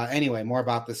 Anyway, more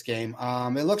about this game.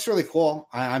 It looks really cool.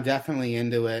 I'm definitely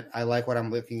into it. I like what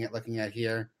I'm looking at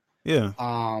here. Yeah.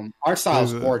 Art style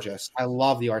is gorgeous. I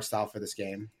love the art style for this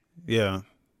game. Yeah.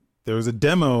 There was a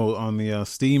demo on the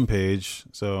Steam page,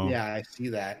 so yeah, I see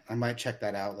that. I might check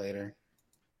that out later.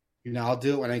 I'll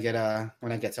do it when I get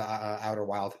to Outer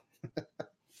Wild.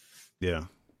 Yeah.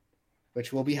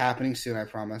 Which will be happening soon, I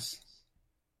promise.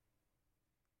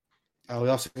 We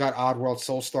also got Oddworld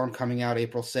Soulstorm coming out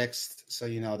April 6th, so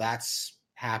that's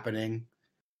happening.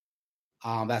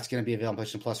 That's going to be available on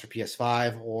PlayStation Plus for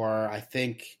PS5, or I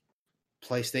think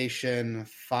PlayStation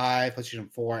 5,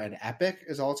 PlayStation 4, and Epic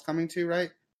is all it's coming to,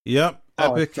 right? Yep.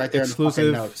 Epic right there exclusive.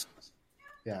 In the notes.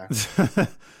 Yeah.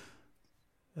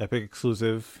 Epic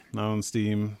exclusive, not on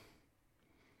Steam.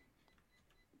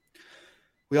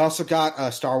 We also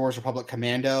got Star Wars Republic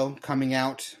Commando coming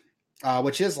out,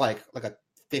 which is like a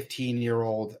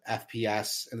 15-year-old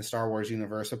FPS in the Star Wars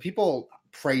universe. So people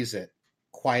praise it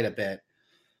quite a bit.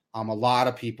 A lot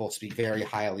of people speak very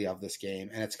highly of this game,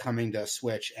 and it's coming to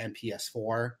Switch and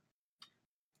PS4.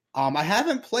 I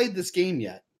haven't played this game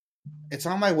yet. It's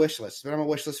on my wish list. It's been on my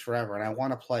wish list forever, and I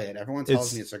want to play it. Everyone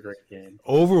tells me it's a great game.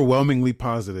 Overwhelmingly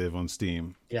positive on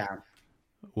Steam. Yeah.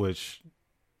 Which,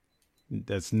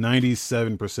 that's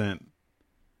 97%.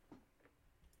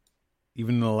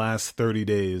 Even in the last 30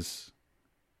 days.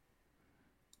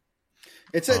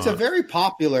 It's a very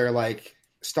popular, like,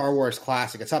 Star Wars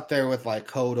classic. It's up there with, like,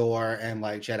 KOTOR and,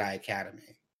 like, Jedi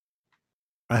Academy.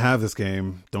 I have this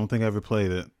game. Don't think I ever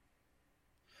played it.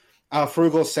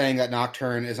 Frugal's saying that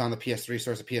Nocturne is on the PS3,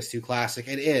 so it's a PS2 classic.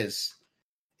 It is.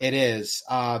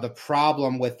 The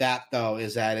problem with that, though,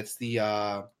 is that it's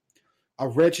the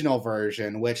original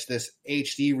version, which this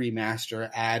HD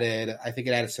remaster added. I think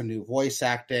it added some new voice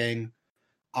acting,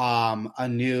 a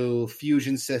new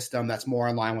fusion system that's more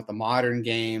in line with the modern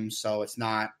game, so it's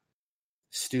not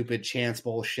stupid chance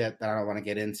bullshit that I don't want to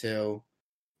get into.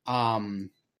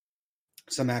 Some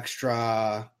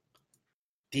extra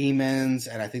demons,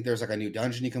 and I think there's like a new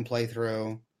dungeon you can play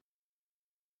through.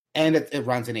 And it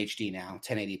runs in HD now,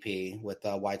 1080p with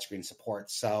widescreen support.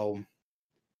 So,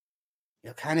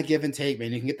 kind of give and take,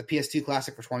 man. You can get the PS2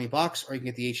 Classic for $20, or you can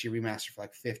get the HD remaster for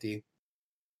like $50.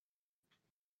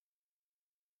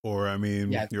 Or I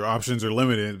mean, Yeah. your options are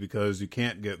limited because you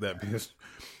can't get that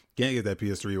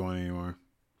PS3 one anymore.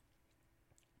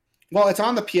 Well, it's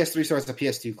on the PS3 store. It's a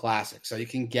PS2 Classic, so you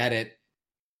can get it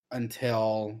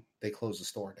until they close the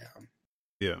store down.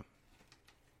 Yeah.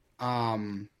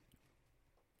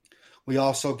 We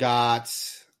also got.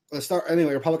 Let's start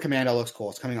anyway. Republic Commando looks cool.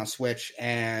 It's coming on Switch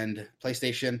and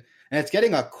PlayStation, and it's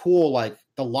getting a cool like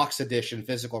deluxe edition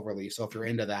physical release. So if you're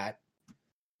into that,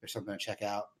 there's something to check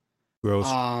out. Gross.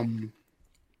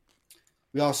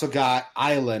 We also got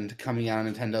Island coming out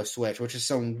on Nintendo Switch, which is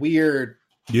some weird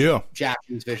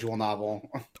Japanese visual novel.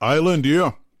 Island,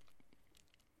 yeah.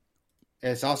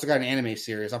 It's also got an anime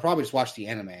series. I'll probably just watch the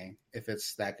anime if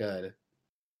it's that good.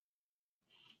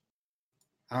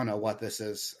 I don't know what this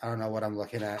is. I don't know what I'm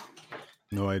looking at.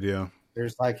 No idea.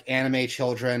 There's like anime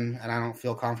children, and I don't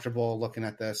feel comfortable looking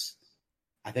at this.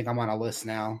 I think I'm on a list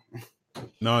now.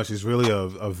 No, she's really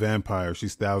a vampire.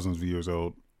 She's thousands of years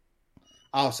old.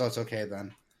 Oh, so it's okay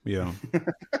then. Yeah.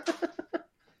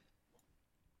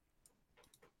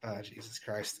 Oh, Jesus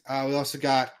Christ. We also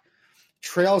got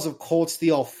Trails of Cold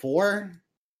Steel 4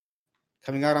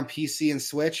 coming out on PC and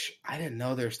Switch. I didn't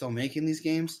know they're still making these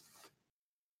games.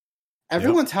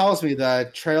 Everyone tells me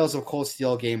the Trails of Cold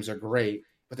Steel games are great,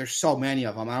 but there's so many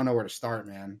of them. I don't know where to start,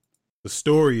 man. The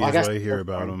story is what I hear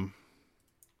about them.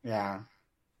 Yeah.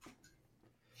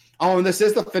 Oh, and this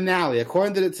is the finale.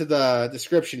 According to the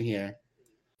description here,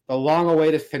 the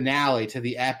long-awaited finale to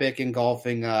the epic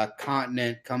engulfing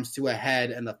continent comes to a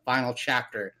head in the final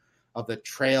chapter of the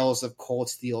Trails of Cold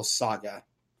Steel saga.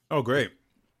 Oh, great.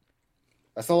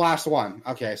 That's the last one.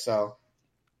 Okay, so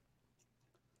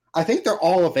I think they're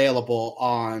all available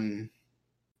on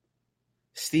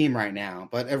Steam right now.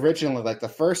 But originally, like the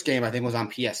first game, I think was on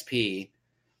PSP.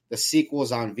 The sequel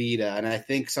was on Vita, and I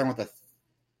think starting with the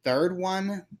third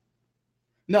one.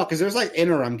 No, because there's like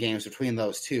interim games between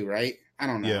those two, right? I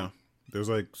don't know. Yeah, there's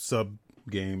like sub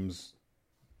games.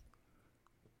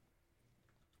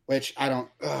 Which I don't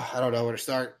know where to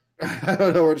start. I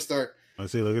don't know where to start. I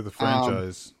see. Look at the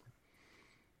franchise.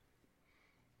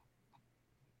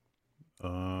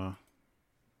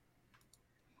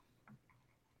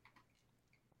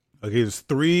 Okay, there's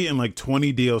 3 and like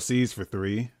 20 DLCs for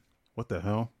 3. What the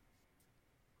hell?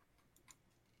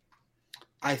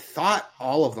 I thought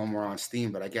all of them were on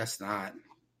Steam, but I guess not.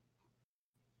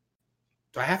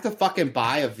 Do I have to fucking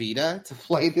buy a Vita to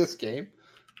play this game?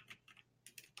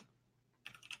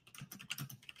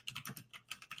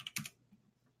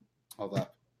 Hold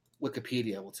up.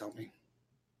 Wikipedia will tell me.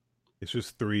 It's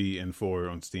just 3 and 4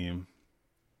 on Steam.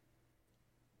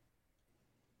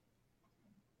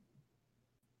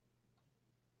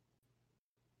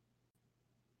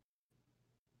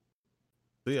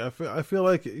 So yeah, I feel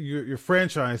like your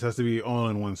franchise has to be all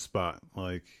in one spot.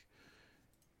 Like,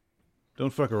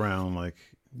 don't fuck around. Like,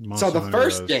 Monster Hunter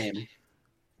does.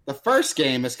 The first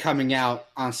game is coming out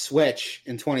on Switch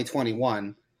in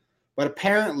 2021, but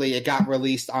apparently it got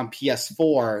released on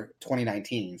PS4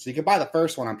 2019. So you can buy the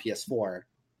first one on PS4,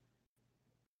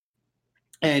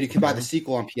 and you can buy the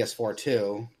sequel on PS4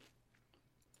 too.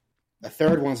 The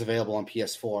third one's available on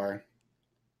PS4.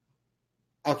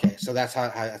 Okay, so that's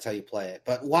how you play it.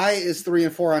 But why is 3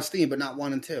 and 4 on Steam, but not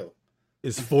 1 and 2?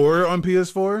 Is 4 on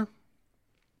PS4?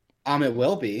 It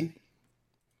will be.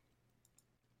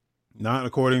 Not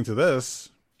according to this.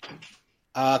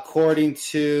 According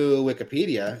to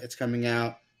Wikipedia, it's coming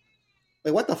out.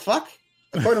 Wait, what the fuck?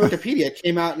 According to Wikipedia, it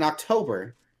came out in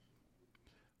October.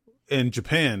 In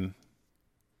Japan?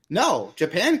 No,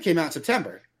 Japan came out in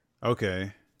September.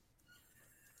 Okay.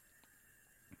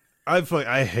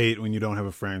 I hate when you don't have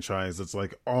a franchise that's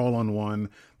like all on one.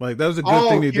 Like that was a good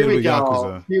thing they did with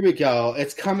Yakuza. Here we go.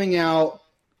 It's coming out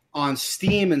on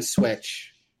Steam and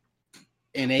Switch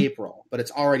in April, but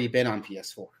it's already been on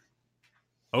PS4.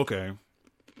 Okay.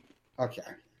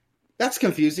 That's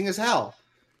confusing as hell.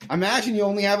 Imagine you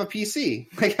only have a PC.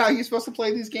 Like, how are you supposed to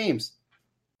play these games?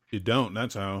 You don't.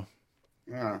 That's how.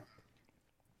 Yeah.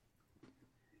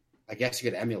 I guess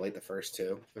you could emulate the first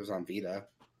two if it was on Vita.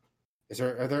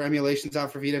 Are there emulations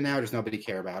out for Vita now, or does nobody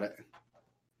care about it?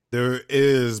 There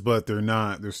is, but they're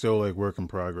not. They're still like work in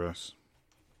progress.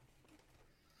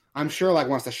 I'm sure like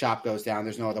once the shop goes down,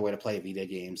 there's no other way to play Vita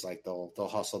games. Like they'll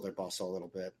hustle their bustle a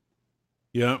little bit.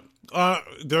 Yeah.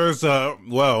 There's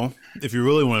well, if you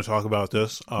really want to talk about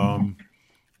this,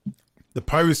 the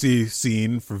piracy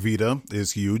scene for Vita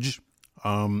is huge.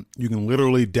 You can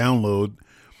literally download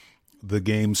the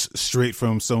games straight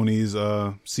from Sony's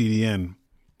CDN.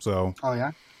 So, oh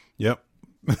yeah, yep,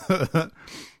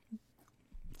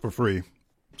 for free.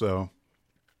 So,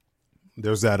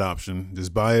 there's that option.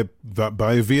 Just buy a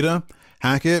Vita,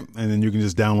 hack it, and then you can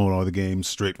just download all the games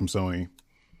straight from Sony.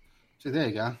 So there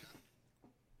you go.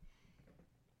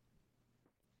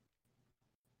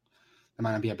 That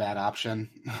might not be a bad option.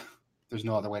 There's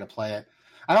no other way to play it.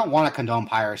 I don't want to condone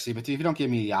piracy, but if you don't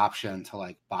give me the option to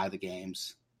like buy the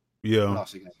games, yeah. What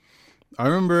else are you gonna... I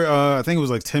remember, I think it was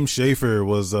like Tim Schafer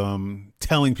was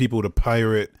telling people to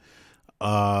pirate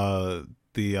what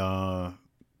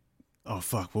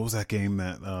was that game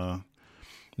that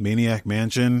Maniac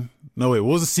Mansion? No, wait,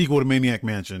 what was the sequel to Maniac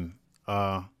Mansion?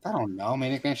 I don't know.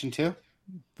 Maniac Mansion 2?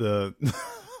 The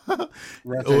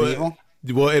Resident Evil?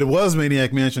 Well, it was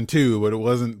Maniac Mansion 2, but it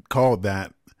wasn't called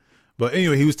that. But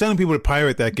anyway, he was telling people to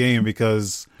pirate that game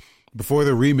because before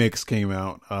the remakes came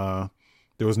out,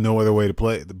 there was no other way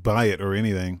to buy it or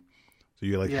anything. So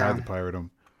you had to pirate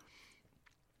them.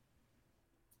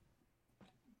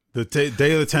 The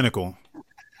Day of the Tentacle.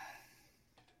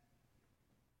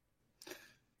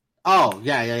 Oh,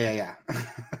 yeah.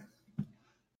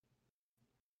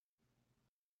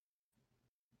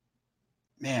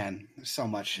 Man, there's so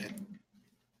much shit.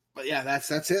 But yeah,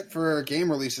 that's it for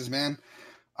game releases, man.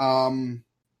 Yeah,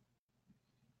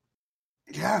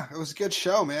 it was a good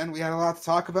show, man. We had a lot to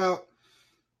talk about.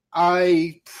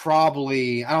 I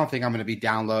don't think I'm going to be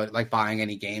buying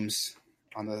any games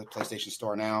on the PlayStation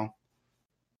Store now.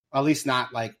 At least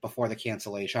not like before the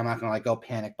cancellation. I'm not going to go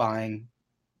panic buying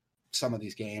some of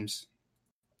these games.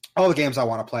 All the games I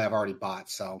want to play I've already bought,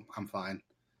 so I'm fine.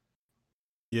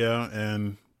 Yeah,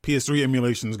 and PS3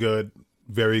 emulation's good.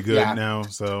 Very good now,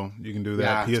 so you can do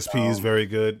that. Yeah, PSP is very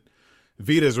good.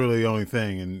 Vita is really the only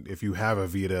thing, and if you have a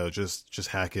Vita, just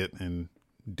hack it and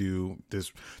do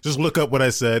this. Just look up what I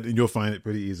said, and you'll find it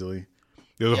pretty easily.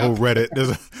 There's a whole Reddit. There's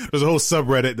a whole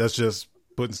subreddit that's just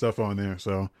putting stuff on there.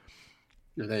 So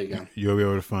there you go. You'll be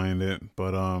able to find it.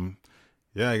 But I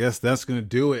guess that's gonna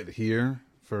do it here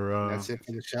for. That's it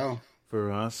for the show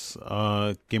for us.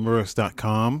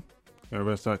 Gamerverse.com.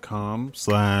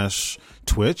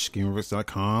 Gamerverse.com/Twitch,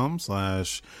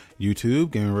 Gamerverse.com/YouTube,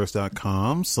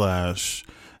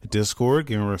 Gamerverse.com/Discord,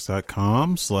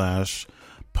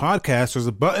 Gamerverse.com/podcast. There's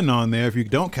a button on there if you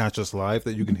don't catch us live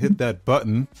that you can hit that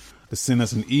button to send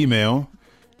us an email,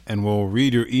 and we'll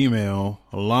read your email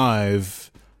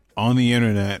live on the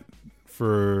internet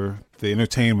for the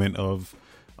entertainment of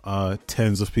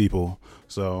tens of people.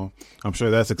 So I'm sure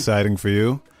that's exciting for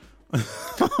you.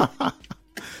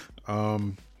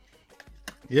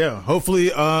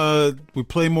 Hopefully we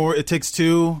play more It Takes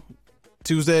Two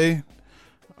Tuesday.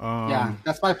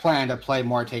 That's my plan, to play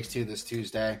more It Takes Two this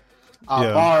Tuesday.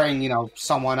 Barring,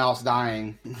 someone else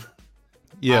dying. I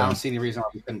don't see any reason why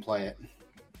we couldn't play it.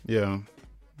 Yeah.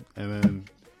 And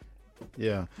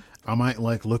then I might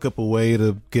look up a way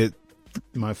to get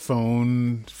my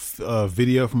phone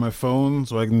video from my phone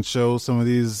so I can show some of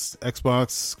these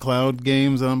Xbox Cloud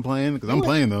games that I'm playing, because I'm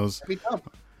playing those.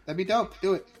 That'd be dope.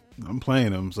 Do it. I'm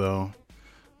playing them, so.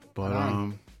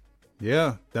 But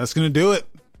that's gonna do it.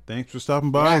 Thanks for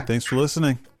stopping by. Thanks for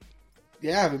listening.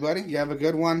 Yeah, everybody, you have a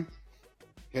good one.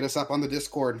 Hit us up on the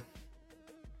Discord.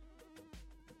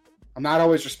 I'm not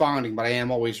always responding, but I am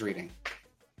always reading.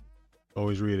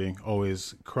 Always reading.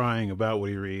 Always crying about what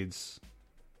he reads.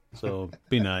 So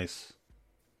be nice.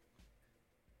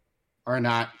 Or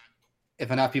not. If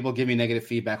enough people give me negative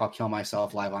feedback, I'll kill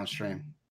myself live on stream.